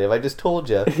back negative. I just told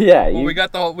you. Yeah.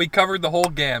 Well, we covered the whole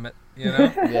gamut, you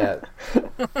know? Yeah.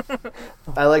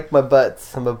 I like my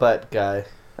butts. I'm a butt guy.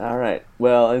 All right.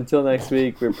 Well, until next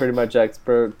week, we're Pretty Much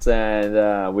Experts,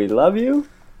 and we love you.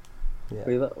 Yeah.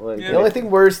 The only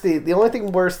thing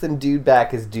worse than dude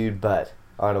back is dude butt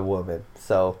on a woman.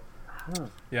 So.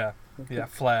 Yeah,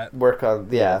 flat. Work on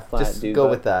flat, just go butt.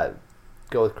 With that.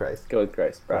 Go with Christ. Go with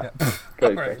Christ, bro. Yeah. Go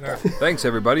with Christ. Right. Thanks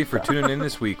everybody for tuning in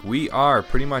this week. We are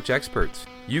Pretty Much Experts.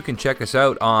 You can check us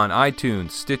out on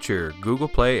iTunes, Stitcher, Google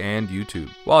Play, and YouTube.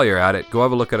 While you're at it, go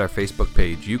have a look at our Facebook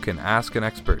page. You can ask an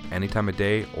expert any time of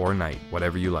day or night,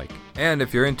 whatever you like. And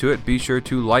if you're into it, be sure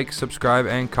to like, subscribe,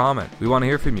 and comment. We want to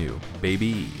hear from you,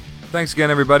 baby. Thanks again,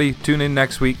 everybody. Tune in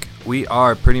next week. We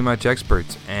are Pretty Much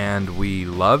Experts, and we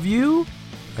love you,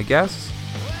 I guess.